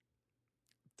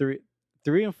 3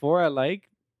 and 4 I like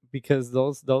because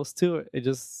those two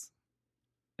it's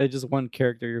just one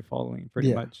character you're following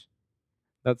pretty much.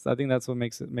 I think that's what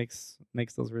makes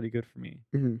those really good for me.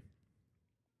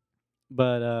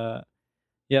 But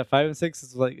yeah, 5 and 6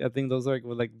 is like I think those are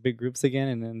with like big groups again,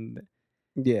 and then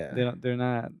they're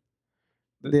not.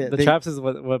 The traps is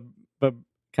what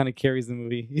kind of carries the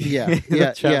movie. Yeah.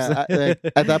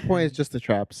 At that point, it's just the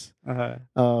traps. They're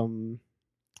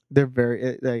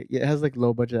very it has like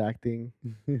low budget acting,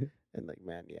 and like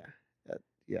man,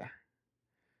 yeah.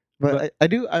 But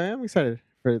I am excited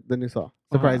for the new Saw.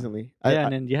 Surprisingly,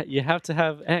 and then you have to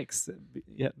have X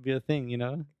be a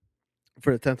thing,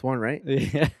 for the 10th one, right?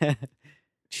 Yeah.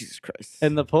 Jesus Christ.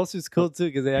 And the poster's cool too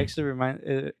because they actually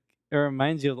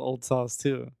reminds you of the old Saws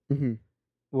too,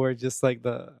 where just like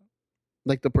the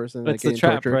person it's the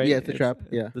trap, tortured. right? Yeah, it's a trap.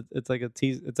 Yeah, it's like a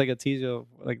tease. It's like a teaser of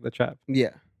like the trap. Yeah,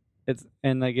 it's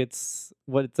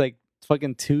like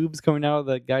fucking tubes coming out of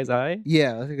the guy's eye.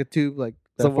 Yeah, it's like a tube that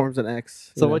forms an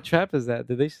X. So what trap is that?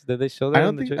 Did they show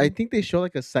that? I think they show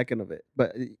like a second of it,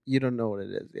 but you don't know what it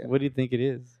is. Yeah. What do you think it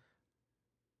is?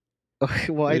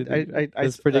 Well,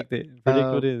 let's predict it. Predict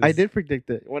what it is. I did predict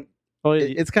it.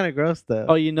 It's kind of gross though.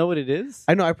 Oh, you know what it is?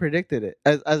 I know. I predicted it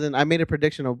as in I made a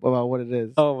prediction about what it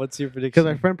is. Oh, what's your prediction? Because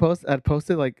my friend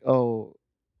posted like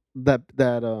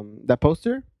that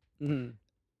poster, and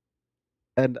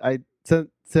I sent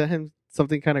him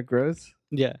something kind of gross.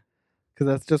 Yeah.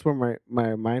 because that's just where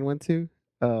my mind went to.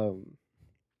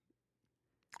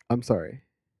 I'm sorry.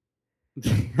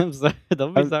 I'm sorry.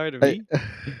 Don't be sorry to me.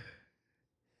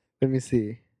 Let me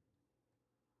see.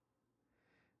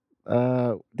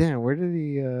 Damn, where did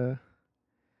he?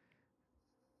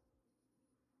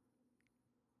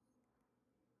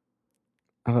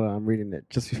 Hold on, I'm reading it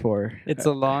just before. It's a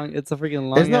freaking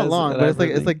long. It's not long, but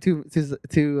it's like two.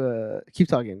 Keep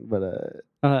talking,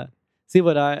 but see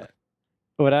what I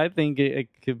think it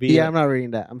could be. Yeah, I'm not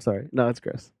reading that. I'm sorry. No, it's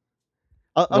gross.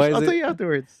 I'll tell you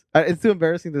afterwards. It's too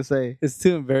embarrassing to say. It's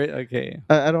too embarrassing. Okay.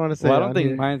 I don't want to say. Well, I don't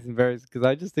think mine's embarrassing because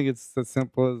I just think it's as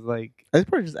simple as like. It's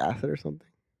probably just acid or something.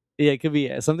 Yeah, it could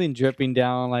be something dripping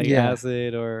down like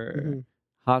acid or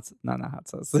not hot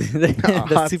sauce.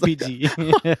 That's too PG.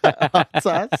 Hot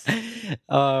sauce.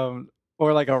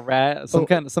 Or like a rat, some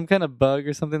kind of bug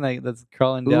or something like that's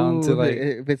crawling down to like.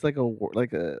 If it's like a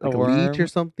leech or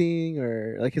something,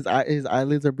 or like his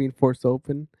eyelids are being forced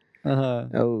open. Yeah,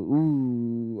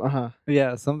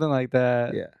 something like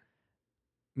that. Yeah.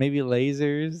 Maybe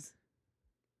lasers.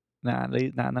 Not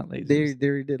lasers. They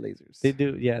already did lasers. They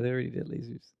do. Yeah, they already did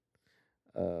lasers.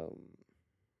 I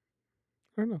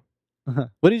don't know.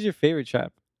 What is your favorite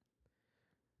trap?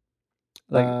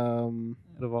 Like, out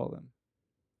of all of them.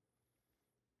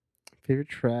 Favorite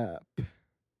trap.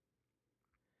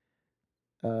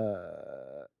 I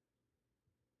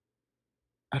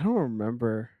don't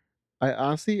remember. I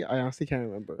honestly can't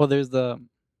remember. Well, there's the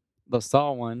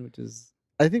saw one, which is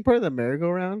I think part of the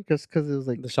merry-go-round, because it was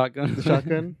like the shotgun. The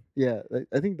shotgun. Yeah,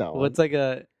 I think that one.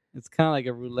 Well, it's kind of like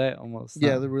a roulette almost.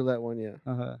 Yeah, the roulette one. Yeah.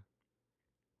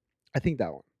 I think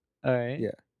that one. All right.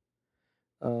 Yeah.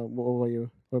 What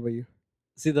about you?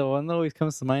 See, the one that always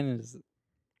comes to mind is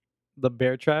the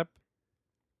bear trap.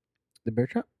 The bear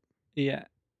trap? Yeah,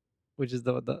 which is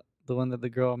the one that the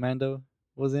girl Amanda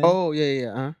was in. Oh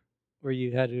yeah. Where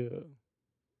you had to,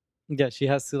 yeah, she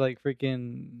has to like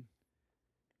freaking.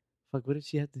 Fuck! What did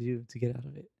she have to do to get out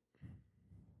of it?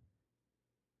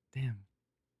 Damn,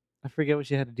 I forget what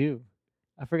she had to do.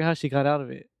 I forgot how she got out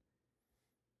of it.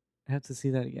 I have to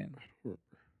see that again.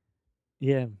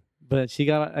 Yeah, but she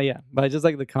got but I just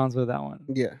like the concept of that one.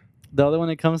 Yeah. The other one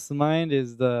that comes to mind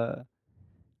is I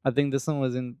think this one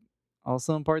was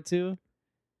also in part 2,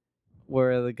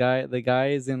 where the guy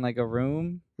is in like a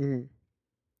room,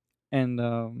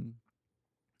 and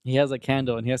he has a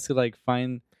candle and he has to like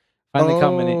find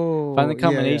the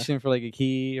combination for like a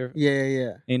key or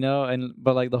you know,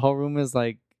 but like the whole room is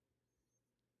like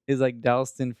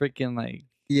doused in freaking like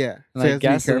like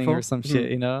gasoline or some shit,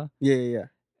 you know. Yeah,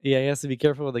 he has to be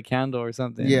careful with a candle or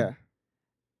something. Yeah.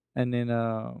 And then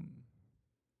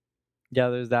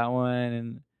there's that one,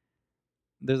 and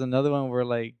there's another one where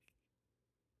like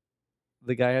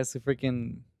the guy has to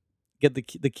freaking get the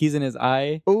keys in his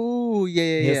eye. Oh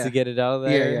yeah. He has to get it out of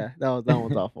there. Yeah. That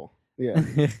one's awful. Yeah.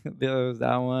 There was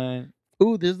that one.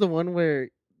 Ooh, there's the one where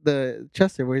the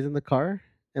Chester, where he's in the car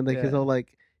and like his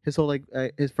whole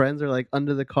his friends are like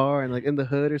under the car and like in the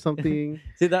hood or something.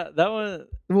 See that one.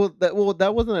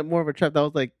 That wasn't more of a trap. That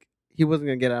was like he wasn't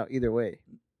gonna get out either way.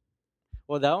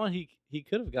 Well, that one he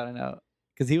could have gotten out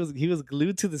because he was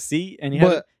glued to the seat and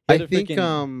I think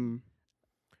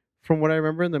from what I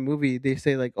remember in the movie, they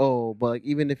say like, oh, but like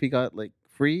even if he got like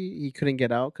free, he couldn't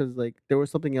get out because like there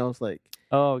was something else like.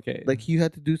 Oh, okay. Like he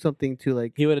had to do something to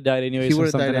like. He would have died anyways. He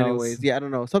would have died anyways. Yeah, I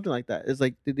don't know, something like that. It's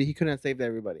like he couldn't have saved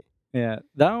everybody. Yeah,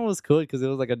 that one was cool because it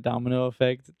was like a domino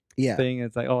effect. Yeah. Thing.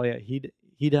 It's like, oh yeah,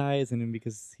 he dies, and then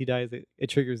because he dies, it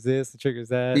triggers this, it triggers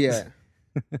that. Yeah.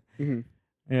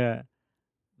 Yeah.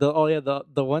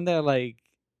 The one that like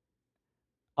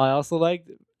I also liked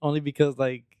only because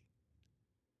like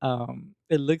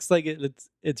it looks like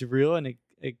it's real and it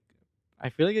I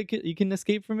feel like you can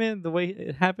escape from it the way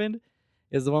it happened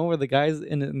is the one where the guy's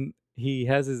he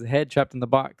has his head trapped in the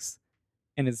box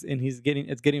and it's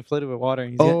getting flooded with water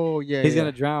and he's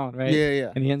gonna drown, right?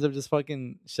 Yeah. And he ends up just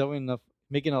fucking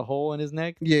making a hole in his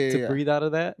neck to breathe out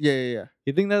of that. Yeah.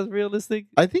 You think that's realistic?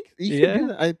 I think you can do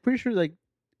that. I'm pretty sure like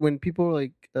when people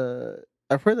like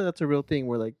I've heard that that's a real thing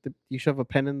where like you shove a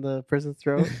pen in the person's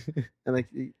throat and like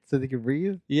so they can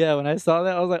breathe. Yeah, when I saw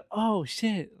that I was like, oh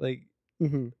shit, like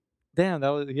damn, that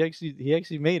was he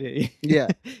actually made it. Yeah.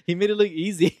 He made it look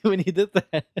easy when he did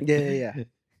that. Yeah.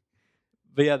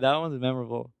 But yeah, that one's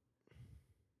memorable.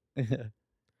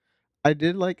 I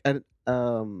did like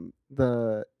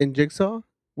the in Jigsaw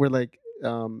where like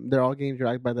they're all getting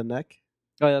dragged by the neck.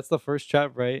 Oh, that's the first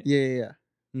trap, right? Yeah.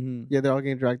 Yeah, they're all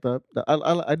getting dragged up.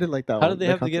 I did like that one. How did they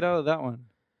have to get out of that one?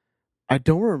 I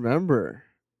don't remember.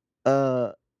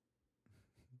 It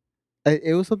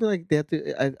was something like they had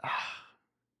to.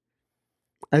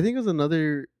 I think it was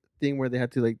another thing where they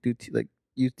had to like do like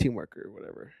use teamwork or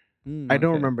whatever. I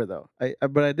don't remember though.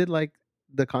 But I did like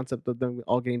the concept of them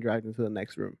all getting dragged into the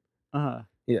next room.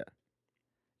 Yeah.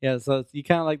 Yeah. So you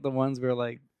kind of like the ones where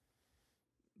like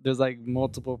there's like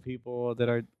multiple people that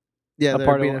are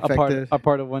a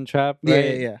part of one trap.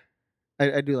 Right? Yeah.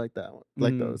 I do like that one.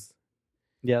 Like those.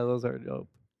 Yeah, those are dope.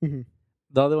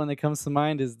 The other one that comes to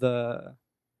mind is I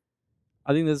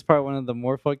think this is probably one of the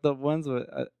more fucked up ones,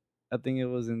 but I think it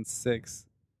was in 6,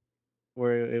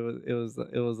 where it was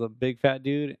a big fat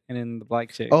dude and then the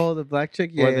black chick. Oh, the black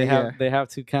chick, yeah. Where they have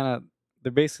to kind of,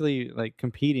 they're basically like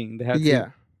competing. They have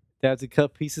to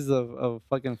cut pieces of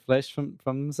fucking flesh from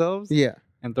themselves. Yeah.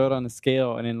 And throw it on a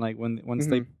scale, and then like once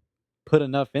they put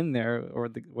enough in there, or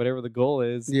whatever the goal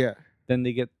is, then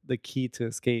they get the key to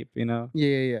escape. You know.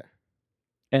 Yeah.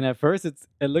 And at first, it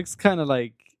looks kind of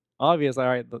like obvious. All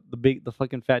right, the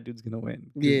fucking fat dude's gonna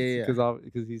win.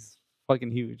 Because he's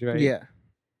fucking huge, right? Yeah.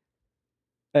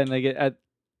 And like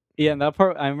and that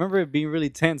part, I remember it being really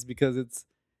tense because it's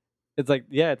like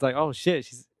oh shit,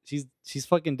 she's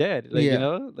fucking dead. Like you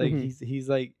know, like he's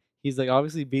like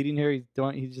obviously beating her.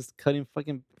 He's just cutting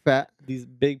fucking fat these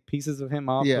big pieces of him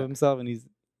off of himself, and he's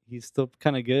still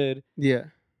kind of good. Yeah.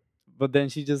 But then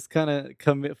she just kind of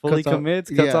cuts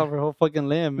off her whole fucking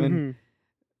limb, and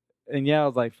I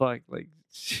was like, fuck, like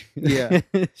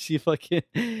she fucking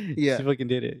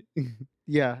did it.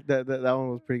 Yeah, that one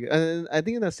was pretty good. And I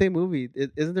think in that same movie,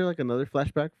 isn't there like another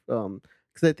flashback?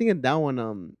 Because I think in that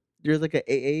one, there's like a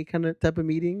AA kind of type of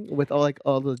meeting with all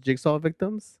the Jigsaw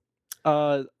victims.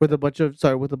 With a bunch of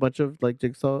like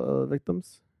Jigsaw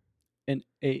victims. And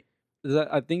I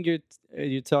think you're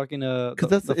talking the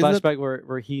flashback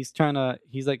where he's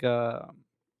like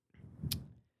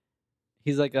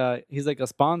a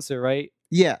sponsor, right?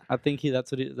 Yeah, I think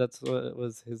that's what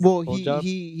was his whole job.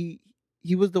 He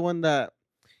was the one that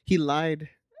he lied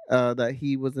that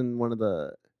he was in one of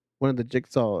the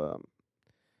Jigsaw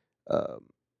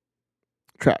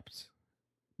traps,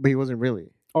 but he wasn't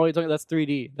really. Oh, you're talking that's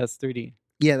 3D. That's 3D.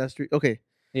 Yeah, that's 3D. Okay.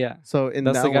 Yeah. So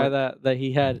that's the guy that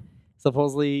he had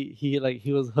supposedly he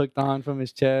was hooked on from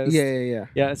his chest. Yeah.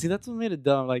 Yeah. See, that's what made it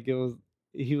dumb. Like he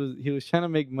was trying to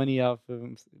make money off of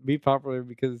him, be popular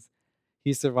because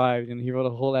he survived and he wrote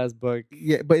a whole ass book.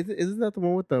 Yeah, but isn't that the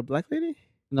one with the black lady?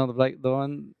 No, the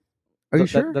one. Are you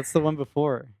sure? That's the one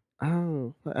before.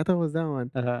 Oh, I thought it was that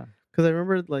one. Because I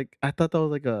remember I thought that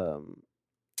was like a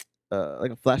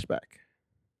flashback.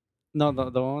 No,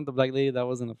 the one with the black lady, that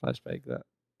wasn't a flashback. That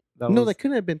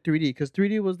couldn't have been 3D because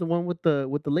 3D was the one with the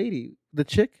lady, the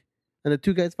chick, and the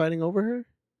two guys fighting over her.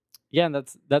 Yeah, and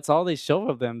that's all they show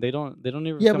of them. They don't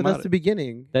even. Yeah, but that's the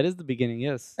beginning. That is the beginning,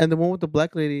 yes. And the one with the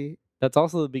black lady. That's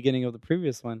also the beginning of the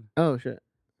previous one. Oh shit!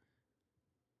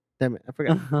 Damn it, I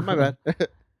forgot. My bad.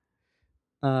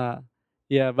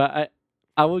 Yeah, but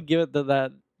I would give it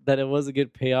that it was a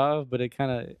good payoff, but it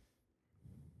kind of.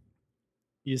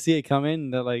 You see it coming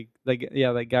that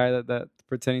that guy that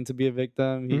pretending to be a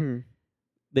victim,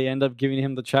 they end up giving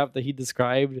him the trap that he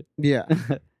described. Yeah.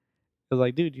 I was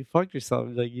like, dude, you fucked yourself.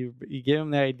 Like you gave him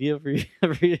the idea for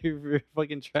your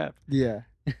fucking trap. Yeah.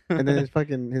 And then his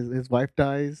wife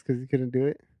dies because he couldn't do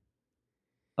it.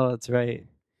 Oh, that's right.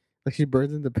 Like she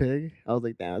burns in the pig. I was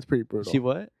like, damn, that's pretty brutal. She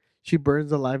what? She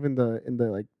burns alive in the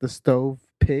like the stove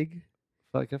pig.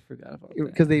 Fuck, I forgot about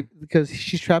that. Because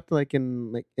she's trapped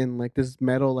in this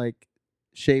metal like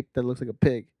shape that looks like a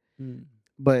pig,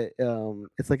 but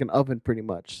it's like an oven pretty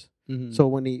much. So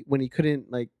when he couldn't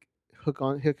like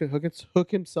hook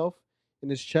himself in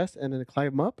his chest and then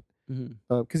climb up,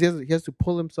 because he has to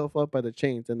pull himself up by the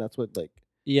chains, and that's what like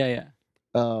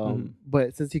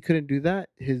but since he couldn't do that,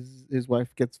 his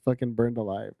wife gets fucking burned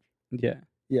alive. Yeah,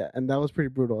 and that was pretty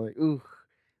brutal. Like ooh.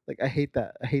 Like I hate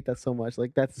that so much.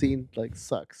 Like that scene like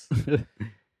sucks.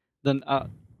 Then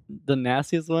the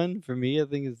nastiest one for me, I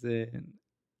think, is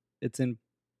it's in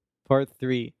part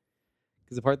 3,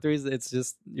 because the part 3 is it's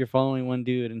just you're following one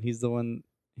dude and he's the one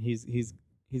he's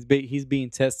being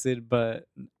tested, but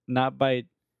not by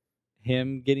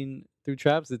him getting through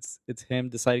traps. It's him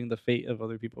deciding the fate of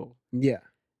other people. Yeah,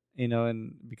 you know,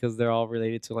 and because they're all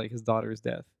related to like his daughter's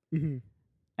death.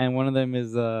 And one of them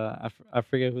is I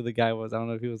forget who the guy was. I don't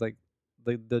know if he was like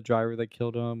the driver that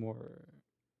killed him or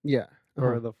the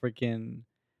freaking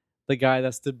the guy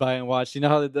that stood by and watched. You know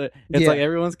how it's like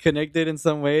everyone's connected in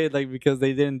some way, like because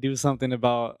they didn't do something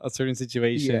about a certain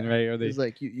situation, right? Or it's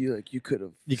like you could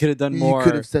have done more. You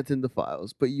could have sent in the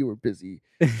files, but you were busy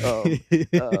with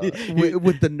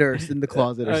the nurse in the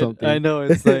closet or something. I know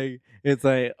it's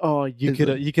like oh you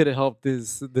could have helped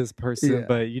this person,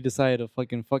 but you decided to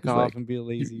fucking fuck off and be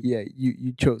lazy.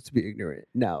 You chose to be ignorant.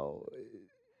 Now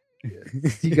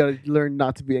You gotta learn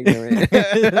not to be ignorant.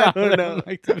 I don't know.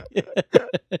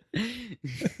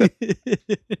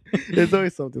 There's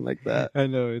always something like that. I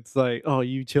know. It's like, oh,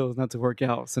 you chose not to work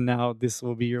out, so now this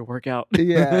will be your workout.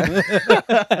 Yeah.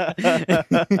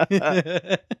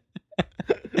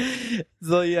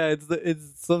 So yeah,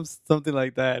 it's something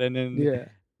like that, and then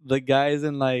the guy's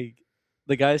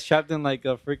trapped in like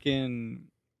a freaking.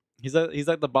 He's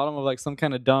at the bottom of like some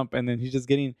kind of dump, and then he's just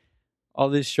getting all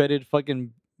this shredded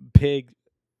fucking pig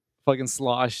fucking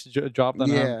slosh dropped on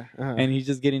him, and he's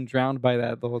just getting drowned by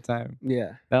that the whole time.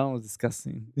 Yeah, that one was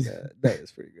disgusting. Yeah, that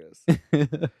is pretty gross.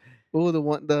 Oh, the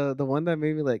one that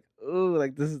made me like, oh,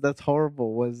 like that's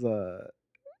horrible was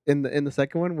in the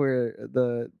second one where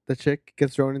the chick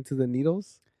gets thrown into the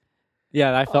needles.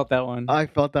 Yeah, I felt that one. I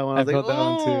felt that one. I was like,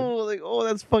 oh, like, oh,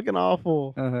 that's fucking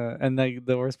awful. And like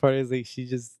the worst part is like she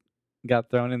just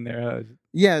got thrown in there.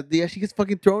 Yeah, she gets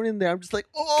fucking thrown in there. I'm just like,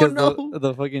 oh no.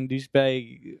 The fucking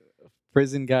douchebag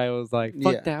prison guy was like,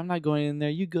 fuck that, I'm not going in there.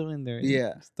 You go in there.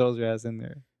 Yeah, just throws your ass in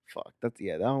there. Fuck that.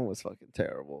 Yeah, that one was fucking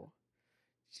terrible.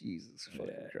 Jesus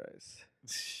fucking Christ.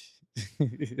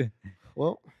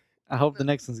 Well, I hope the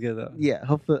next one's good though. Yeah,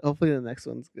 hopefully the next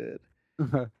one's good.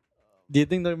 Do you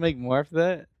think they'll make more after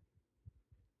that?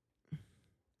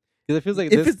 Because it feels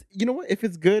like you know what? If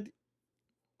it's good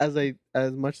as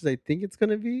much as I think it's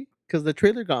gonna be, because the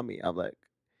trailer got me. I'm like,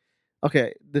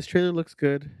 okay, this trailer looks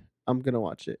good. I'm gonna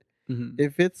watch it. Mm-hmm.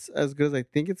 If it's as good as I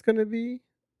think it's gonna be,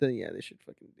 then yeah, they should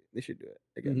do it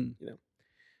again. Mm-hmm.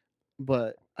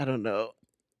 But I don't know.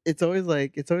 It's always a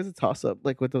toss up,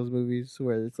 like with those movies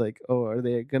where it's like, oh, are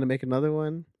they gonna make another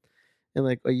one? And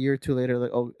like a year or two later,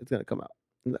 like, oh, it's gonna come out.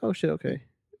 And, oh shit, okay.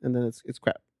 And then it's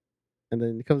crap. And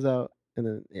then it comes out, and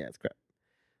then yeah, it's crap.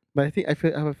 But I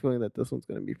have a feeling that this one's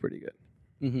gonna be pretty good.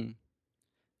 Mm-hmm.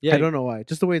 Yeah, I don't know why.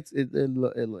 Just the way it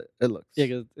looks. Yeah,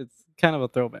 because it's kind of a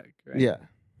throwback, right? Yeah.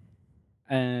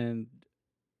 And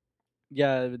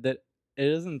yeah, that it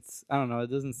doesn't. I don't know. It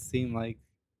doesn't seem like,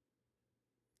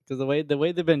 because the way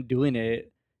they've been doing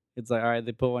it, it's like, all right,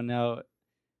 they put one out,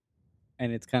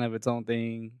 and it's kind of its own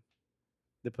thing.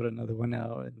 They put another one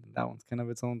out, and that one's kind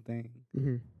of its own thing.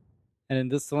 Mm-hmm. And in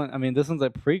this one, I mean, this one's a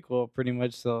prequel, pretty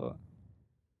much. So,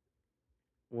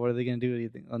 what are they gonna do? Do you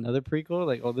think another prequel?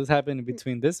 Like, oh, this happened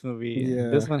between this movie. Yeah.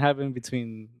 This one happened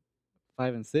between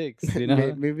 5 and 6. You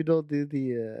know, maybe they'll do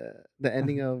the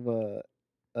ending of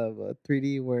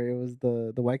 3D where it was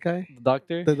the white guy, the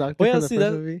doctor. Well, yeah, see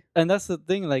that, movie. And that's the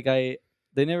thing. Like, they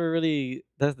never really.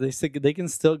 They can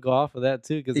still go off of that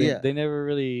too, because they never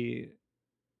really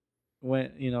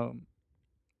went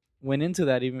into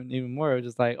that even more. It was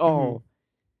just like, oh,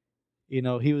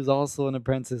 he was also an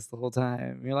apprentice the whole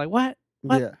time. You're like, what?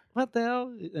 Yeah. What the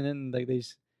hell? And then like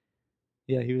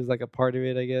he was like a part of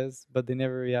it, I guess. But they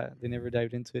never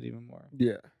dived into it even more.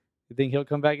 Yeah. You think he'll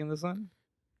come back in this one?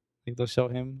 Think they'll show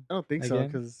him? I don't think so,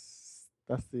 because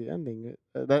that's the ending.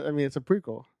 It's a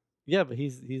prequel. Yeah, but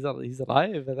he's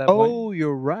alive at that point. Oh,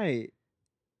 you're right.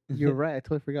 You're right. I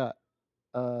totally forgot.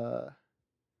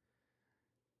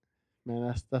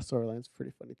 Man, that storyline's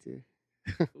pretty funny too.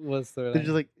 What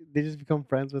storyline? They just become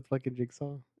friends with fucking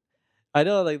Jigsaw. I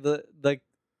know,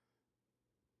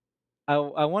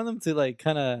 I want them to like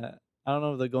kind of, I don't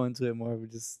know if they'll go into it more,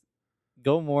 but just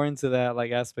go more into that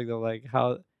like aspect of like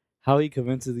how he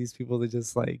convinces these people to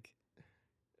just like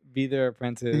be their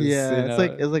apprentice. Yeah,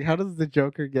 it's like how does the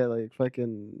Joker get like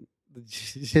fucking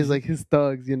his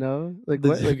thugs? Like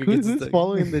what? Like who's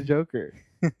following the Joker?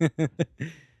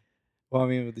 Well, I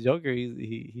mean, with the Joker,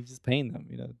 he's just paying them.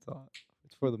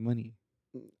 It's for the money.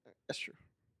 That's true.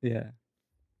 Yeah.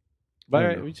 But all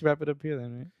right, we should wrap it up here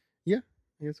then, right? Yeah,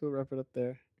 I guess we'll wrap it up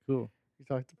there. Cool. We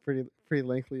talked pretty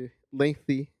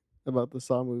lengthy about the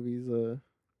Saw movies.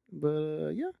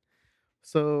 But yeah.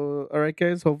 So all right,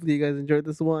 guys. Hopefully you guys enjoyed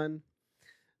this one.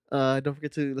 Don't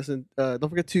forget to listen. Don't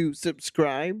forget to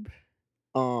subscribe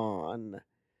on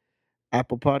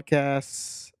Apple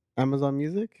Podcasts, Amazon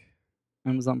Music.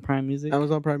 Amazon Prime Music, and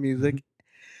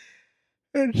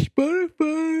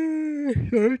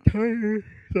Spotify.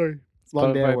 Sorry,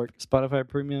 long day at work. Spotify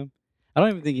Premium. I don't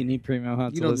even think you need Premium.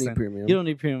 You don't need Premium. You don't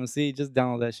need Premium. See, just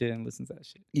download that shit and listen to that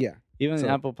shit. Yeah. Even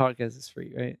Apple Podcast is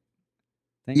free, right?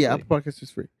 Thankfully. Yeah, Apple Podcast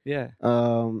is free. Yeah.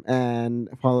 And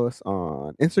follow us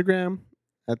on Instagram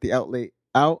at the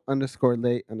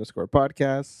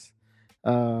out_late_podcast.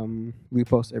 We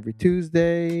post every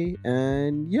Tuesday,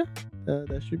 and yeah,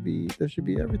 that should be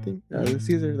everything.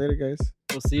 Caesar, later, guys.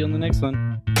 We'll see you on the next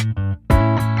one.